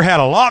refrigerator had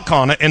a lock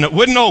on it and it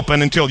wouldn't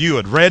open until you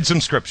had read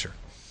some scripture?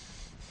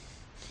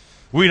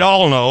 We'd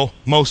all know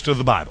most of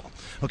the Bible.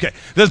 Okay,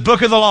 this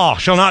book of the law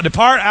shall not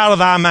depart out of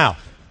thy mouth.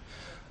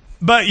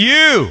 But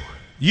you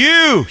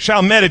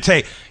shall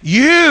meditate.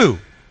 You.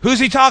 Who's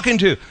he talking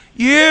to?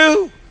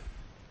 You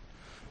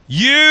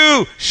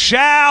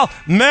shall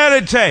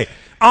meditate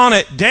on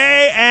it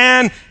day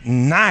and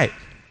night.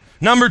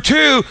 Number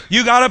 2,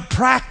 you got to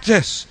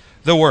practice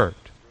the Word.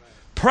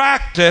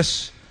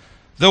 Practice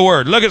the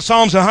Word. Look at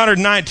Psalms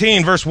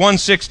 119, verse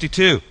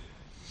 162.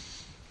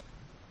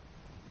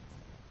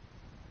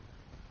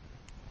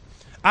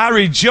 I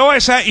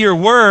rejoice at your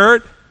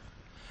word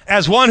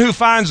as one who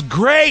finds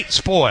great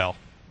spoil.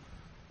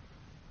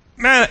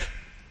 Man,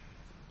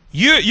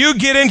 you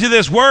get into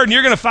this word and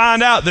you're going to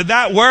find out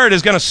that word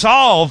is going to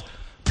solve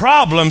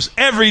problems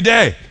every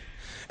day.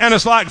 And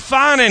it's like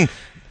finding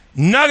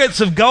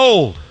nuggets of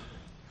gold.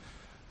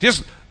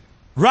 Just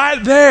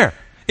right there.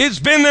 It's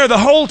been there the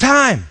whole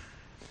time.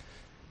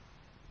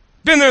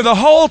 Been there the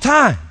whole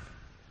time.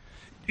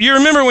 You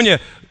remember when you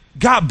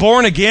got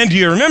born again? Do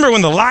you remember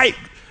when the light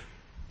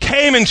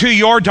came into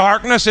your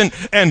darkness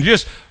and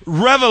just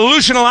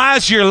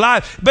revolutionized your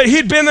life? But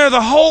he'd been there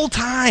the whole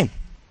time.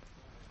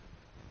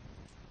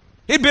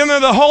 He'd been there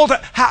the whole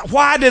time.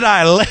 Why did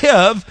I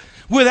live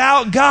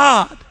without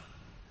God?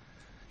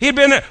 He'd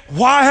been there.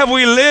 Why have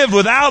we lived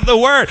without the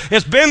Word?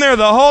 It's been there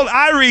the whole.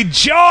 I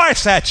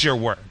rejoice at your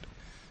Word.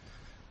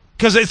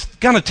 Because it's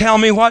going to tell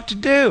me what to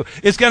do.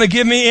 It's going to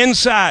give me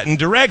insight and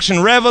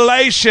direction,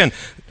 revelation.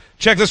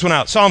 Check this one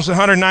out. Psalms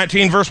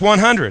 119, verse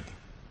 100.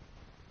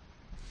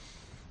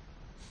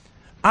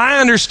 I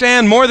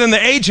understand more than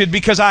the aged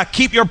because I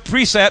keep your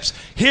precepts,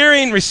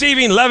 hearing,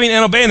 receiving, loving,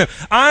 and obeying them.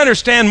 I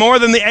understand more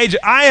than the aged.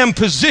 I am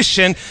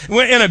positioned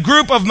in a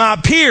group of my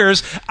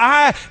peers.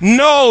 I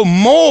know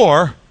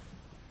more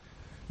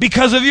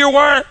because of your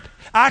word.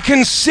 I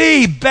can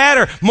see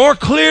better, more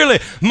clearly,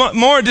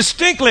 more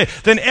distinctly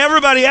than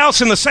everybody else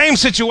in the same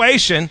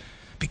situation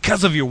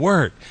because of your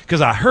word.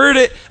 Because I heard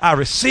it, I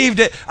received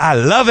it, I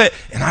love it,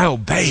 and I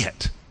obey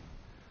it.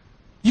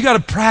 You got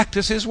to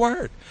practice his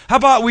word. How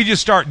about we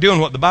just start doing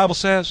what the Bible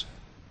says?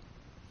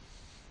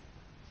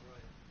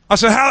 I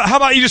said, how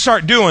about you just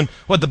start doing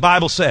what the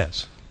Bible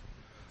says?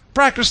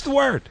 Practice the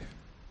word.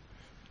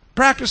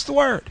 Practice the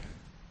word.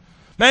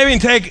 Maybe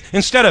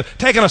instead of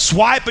taking a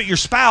swipe at your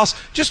spouse,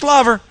 just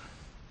love her.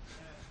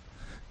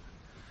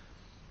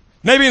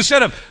 Maybe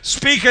instead of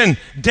speaking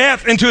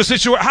death into a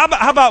situation,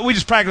 how about we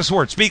just practice the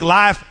word? Speak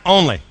life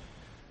only.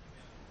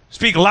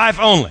 Speak life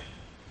only.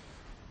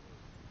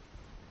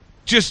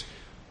 Just,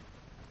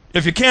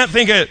 if you can't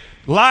think of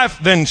life,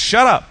 then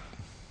shut up.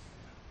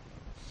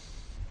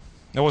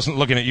 I wasn't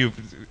looking at you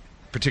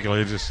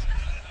particularly, just...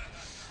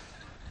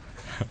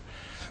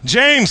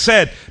 James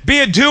said, be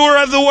a doer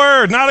of the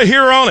word, not a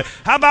hearer only.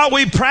 How about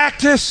we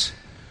practice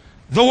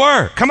the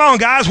word? Come on,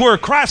 guys, we're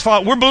Christ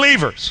followers, we're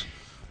believers.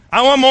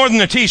 I want more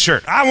than a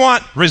t-shirt. I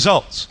want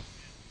results.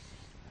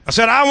 I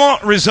said, I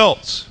want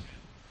results.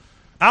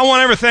 I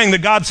want everything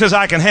that God says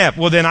I can have.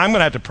 Well, then I'm going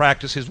to have to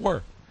practice his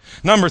word.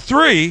 Number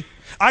 3,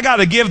 I got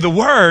to give the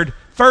word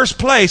first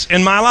place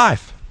in my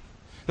life.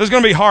 This is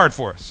going to be hard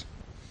for us.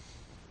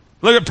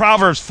 Look at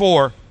Proverbs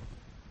 4,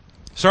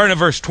 starting at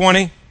verse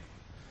 20.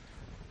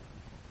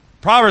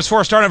 Proverbs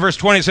 4, starting at verse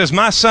 20, it says,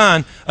 my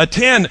son,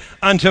 attend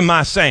unto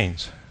my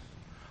sayings.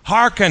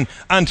 Hearken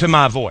unto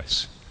my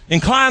voice.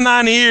 Incline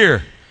thine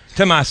ear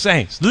to my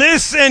sayings.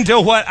 Listen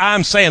to what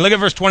I'm saying. Look at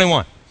verse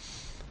 21.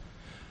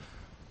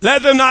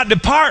 Let them not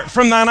depart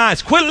from thine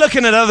eyes. Quit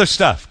looking at other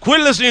stuff. Quit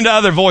listening to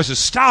other voices.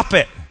 Stop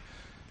it.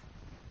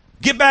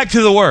 Get back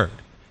to the word.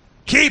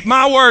 Keep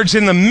my words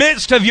in the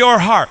midst of your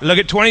heart. Look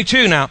at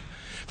 22 now.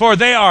 For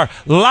they are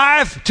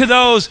life to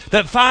those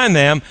that find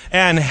them,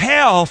 and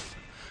health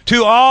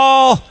to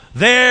all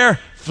their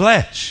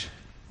flesh.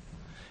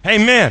 Hey,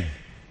 men.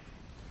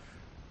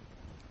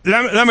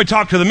 Let me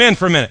talk to the men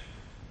for a minute.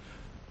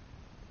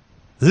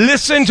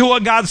 Listen to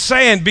what God's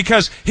saying,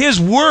 because his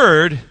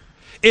word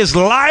is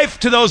life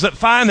to those that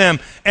find them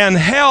and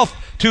health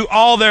to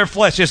all their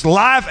flesh. It's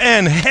life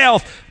and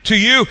health to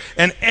you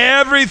and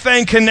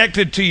everything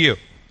connected to you.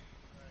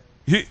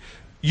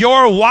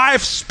 Your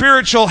wife's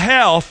spiritual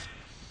health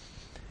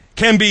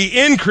can be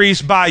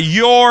increased by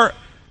your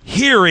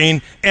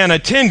hearing and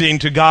attending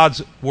to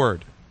God's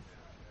word.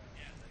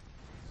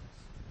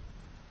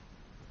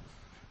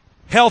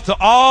 Health to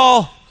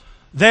all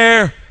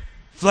their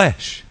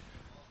flesh.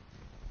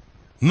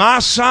 My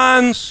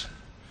sons,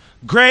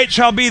 great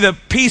shall be the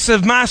peace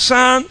of my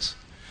sons.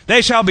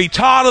 They shall be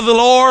taught of the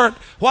Lord.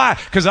 Why?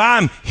 Because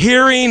I'm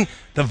hearing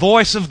the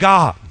voice of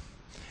God.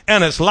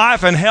 And it's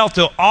life and health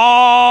to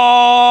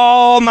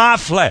all my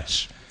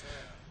flesh.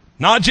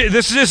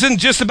 This isn't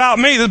just about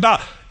me. This is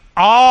about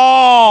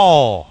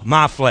all all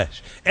my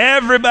flesh.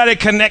 Everybody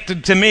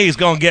connected to me is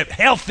going to get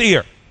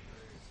healthier.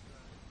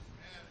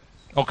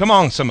 Oh, come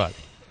on, somebody.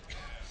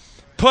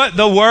 Put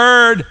the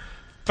word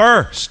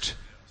first.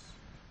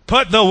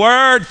 Put the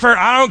word first.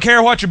 I don't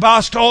care what your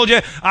boss told you.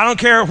 I don't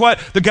care what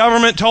the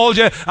government told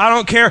you. I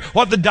don't care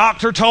what the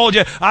doctor told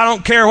you. I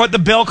don't care what the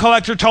bill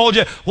collector told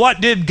you.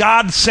 What did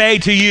God say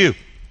to you?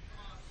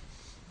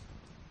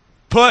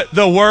 Put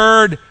the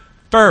word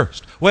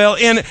first. Well,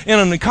 in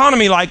an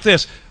economy like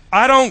this,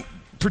 I don't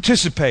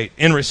participate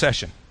in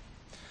recession.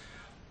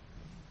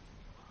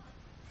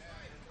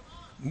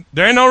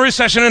 There ain't no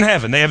recession in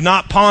heaven. They have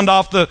not pawned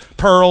off the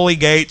pearly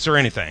gates or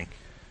anything.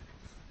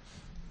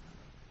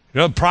 You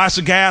know, the price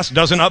of gas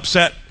doesn't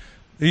upset.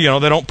 You know,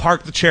 they don't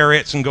park the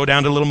chariots and go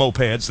down to little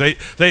mopeds.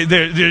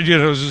 You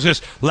know, it's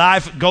just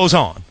life goes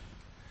on.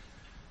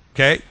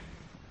 Okay,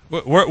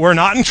 we're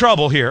not in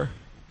trouble here,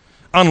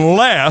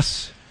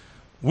 unless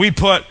we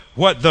put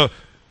what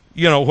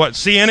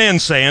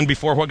CNN's saying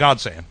before what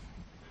God's saying.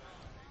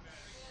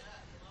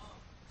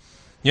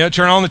 You know,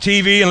 turn on the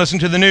TV and listen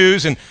to the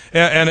news, and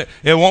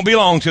it won't be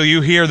long till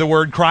you hear the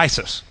word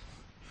crisis.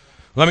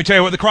 Let me tell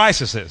you what the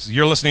crisis is.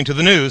 You're listening to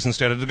the news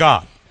instead of to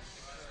God.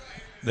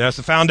 That's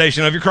the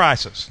foundation of your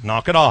crisis.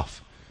 Knock it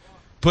off.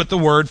 Put the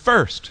word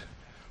first.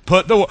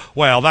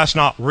 Well, that's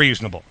not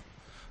reasonable.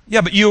 Yeah,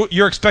 but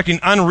you're expecting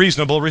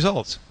unreasonable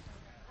results.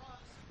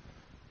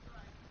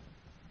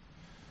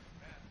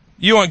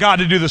 You want God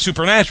to do the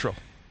supernatural.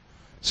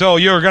 So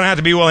you're going to have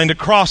to be willing to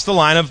cross the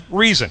line of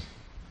reason.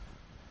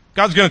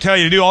 God's going to tell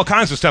you to do all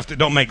kinds of stuff that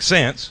don't make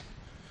sense.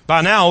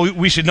 By now,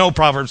 we should know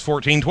Proverbs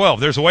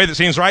 14:12. There's a way that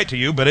seems right to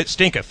you, but it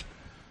stinketh.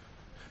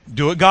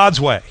 Do it God's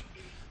way.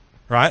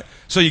 Right?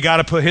 So you got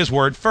to put his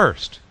word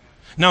first.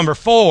 Number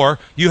 4,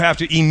 you have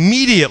to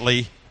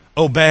immediately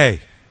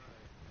obey.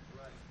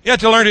 You have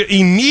to learn to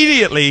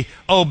immediately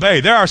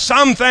obey. There are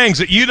some things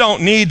that you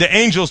don't need the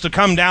angels to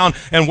come down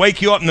and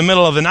wake you up in the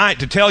middle of the night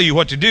to tell you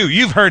what to do.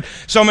 You've heard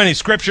so many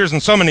scriptures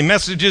and so many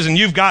messages, and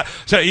you've got,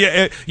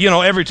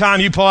 every time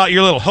you pull out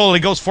your little Holy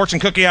Ghost fortune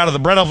cookie out of the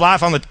bread of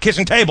life on the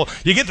kitchen table,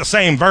 you get the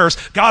same verse.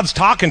 God's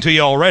talking to you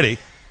already.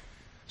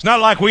 It's not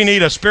like we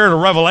need a spirit of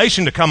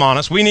revelation to come on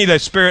us. We need a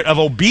spirit of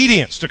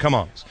obedience to come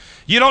on us.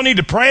 You don't need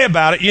to pray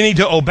about it. You need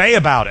to obey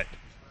about it.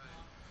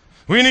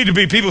 We need to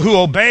be people who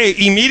obey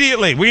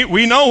immediately.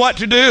 We know what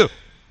to do.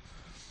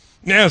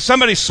 Now, if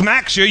somebody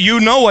smacks you, you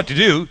know what to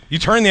do. You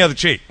turn the other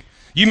cheek.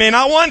 You may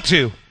not want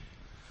to.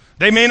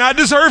 They may not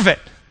deserve it.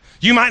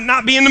 You might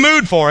not be in the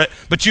mood for it,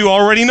 but you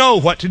already know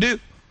what to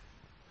do.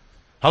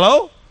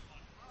 Hello?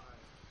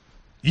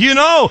 You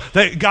know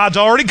that God's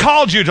already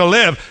called you to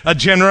live a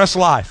generous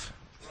life.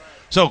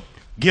 So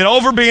get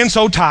over being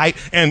so tight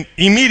and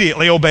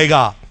immediately obey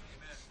God.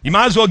 You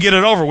might as well get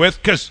it over with,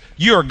 because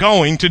you're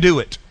going to do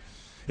it.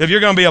 If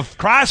you're going to be a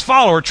Christ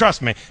follower,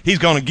 trust me, he's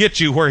going to get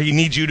you where he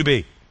needs you to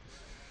be.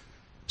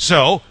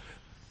 So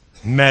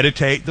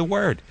meditate the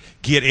word.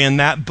 Get in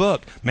that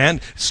book.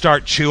 Man,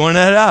 start chewing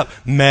it up.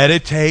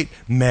 Meditate,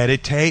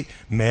 meditate,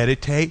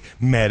 meditate,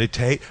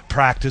 meditate.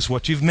 Practice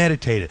what you've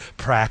meditated.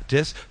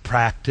 Practice,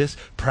 practice,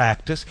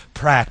 practice,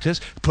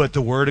 practice. Put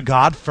the word of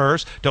God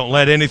first. Don't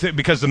let anything,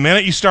 because the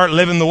minute you start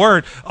living the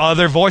word,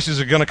 other voices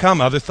are going to come,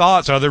 other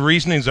thoughts, other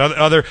reasonings,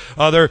 other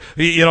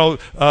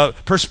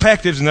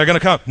perspectives, and they're going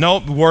to come. No,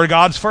 the word of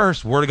God's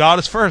first. The word of God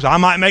is first. I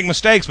might make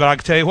mistakes, but I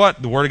can tell you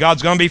what, the word of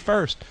God's going to be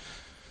first.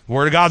 The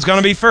word of God's going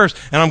to be first,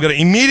 and I'm going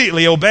to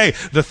immediately obey.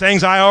 The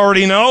things I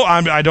already know,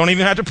 I don't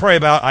even have to pray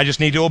about. I just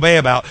need to obey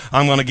about.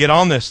 I'm going to get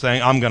on this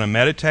thing. I'm going to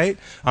meditate.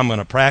 I'm going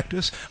to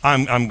practice.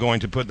 I'm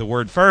going to put the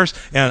word first,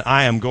 and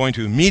I am going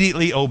to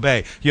immediately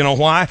obey. You know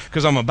why?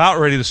 Because I'm about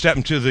ready to step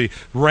into the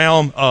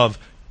realm of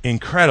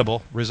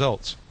incredible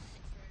results.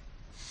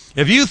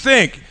 If you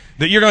think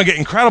that you're going to get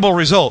incredible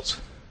results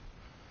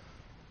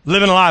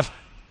living a life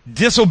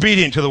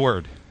disobedient to the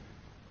word,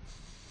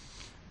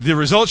 the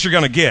results you're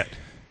going to get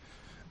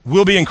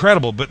will be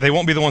incredible, but they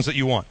won't be the ones that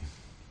you want.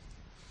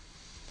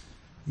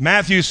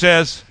 Matthew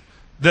says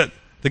that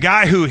the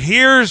guy who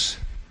hears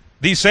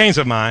these sayings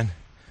of mine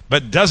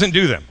but doesn't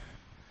do them,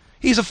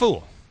 he's a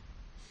fool.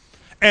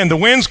 And the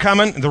wind's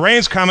coming, the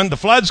rain's coming, the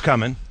flood's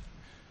coming,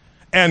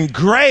 and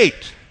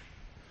great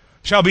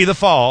shall be the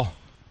fall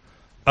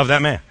of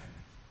that man.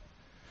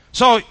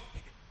 So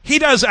he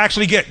does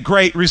actually get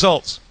great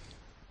results.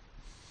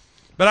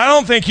 But I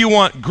don't think you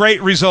want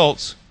great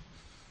results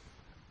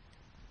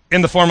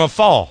in the form of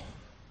fall.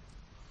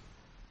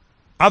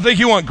 I think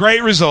you want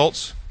great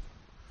results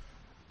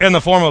in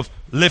the form of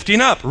lifting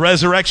up,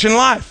 resurrection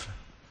life,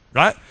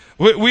 right?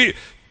 The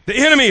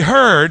enemy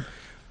heard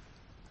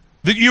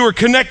that you were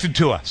connected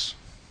to us.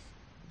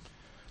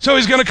 So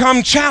he's going to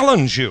come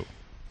challenge you.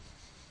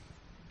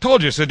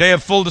 Told you, it's a day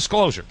of full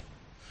disclosure.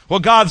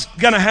 What God's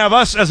going to have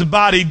us as a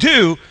body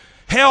do,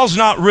 hell's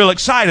not real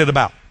excited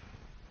about.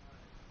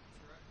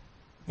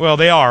 Well,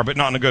 they are, but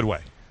not in a good way.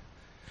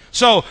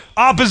 So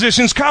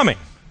opposition's coming.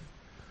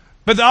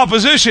 But the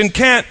opposition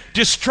can't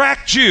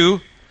distract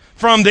you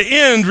from the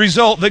end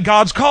result that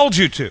God's called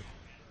you to.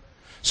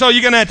 So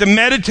you're going to have to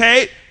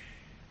meditate,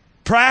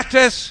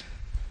 practice,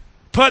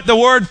 Put the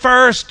word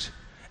first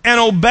and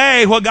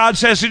obey what God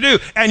says to do.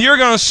 And you're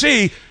going to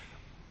see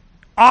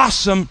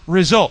awesome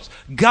results.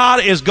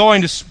 God is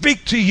going to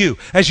speak to you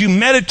as you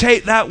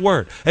meditate that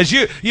word. As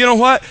you know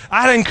what?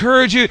 I'd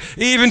encourage you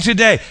even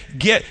today,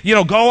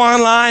 go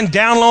online,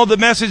 download the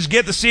message,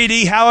 get the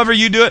CD, however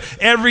you do it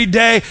every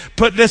day.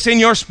 Put this in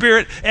your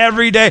spirit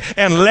every day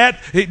and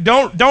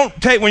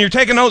don't take, when you're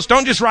taking notes,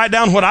 don't just write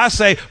down what I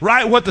say,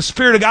 write what the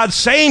Spirit of God's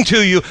saying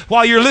to you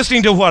while you're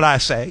listening to what I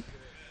say.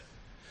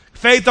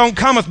 Faith don't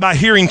cometh by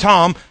hearing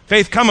Tom.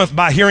 Faith cometh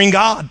by hearing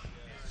God.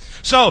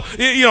 So,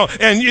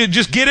 and you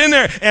just get in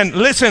there and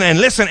listen and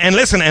listen and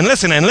listen and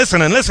listen and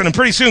listen and listen, and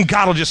pretty soon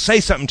God will just say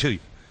something to you.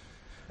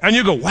 And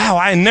you go, wow,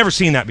 I had never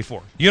seen that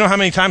before. You know how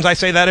many times I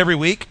say that every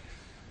week?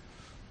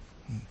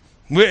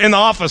 In the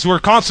office,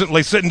 we're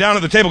constantly sitting down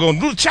at the table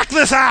going, check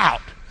this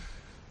out.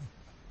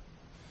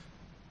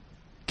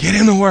 Get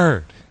in the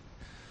Word.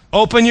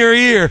 Open your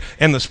ear,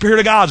 and the Spirit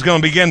of God's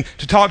going to begin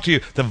to talk to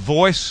you. The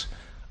voice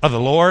of the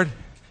Lord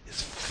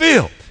is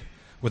filled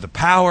with the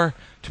power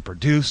to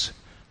produce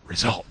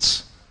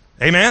results.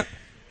 Amen?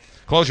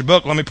 Close your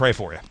book. Let me pray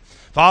for you.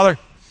 Father,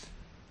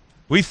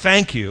 we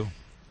thank you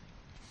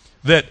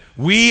that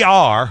we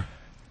are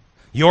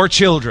your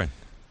children.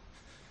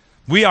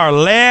 We are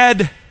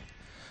led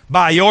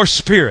by your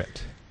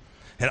Spirit.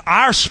 And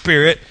our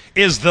spirit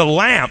is the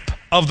lamp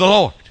of the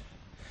Lord.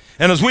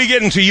 And as we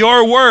get into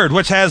your word,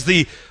 which has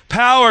the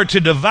power to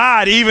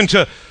divide, even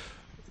to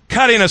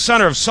cutting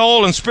asunder of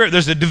soul and spirit,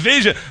 there's a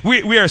division.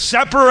 We are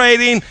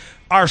separating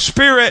our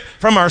spirit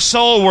from our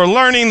soul. We're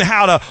learning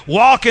how to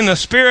walk in the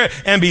Spirit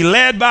and be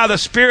led by the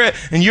Spirit.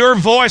 And your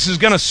voice is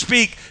going to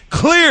speak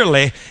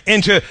clearly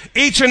into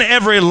each and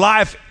every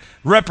life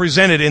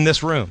represented in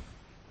this room.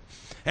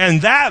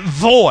 And that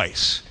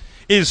voice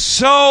is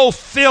so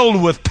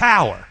filled with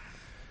power.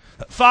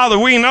 Father,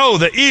 we know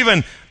that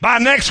even by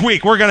next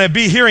week, we're going to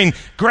be hearing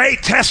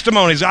great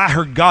testimonies. I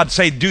heard God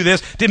say, do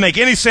this. Didn't make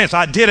any sense.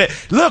 I did it.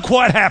 Look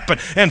what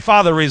happened. And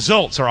Father,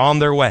 results are on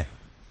their way.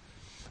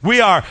 We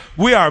are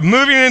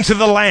moving into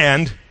the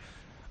land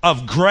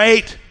of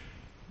great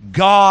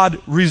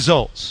God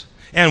results.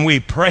 And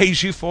we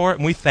praise you for it,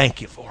 and we thank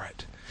you for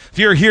it. If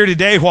you're here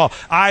today while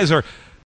eyes are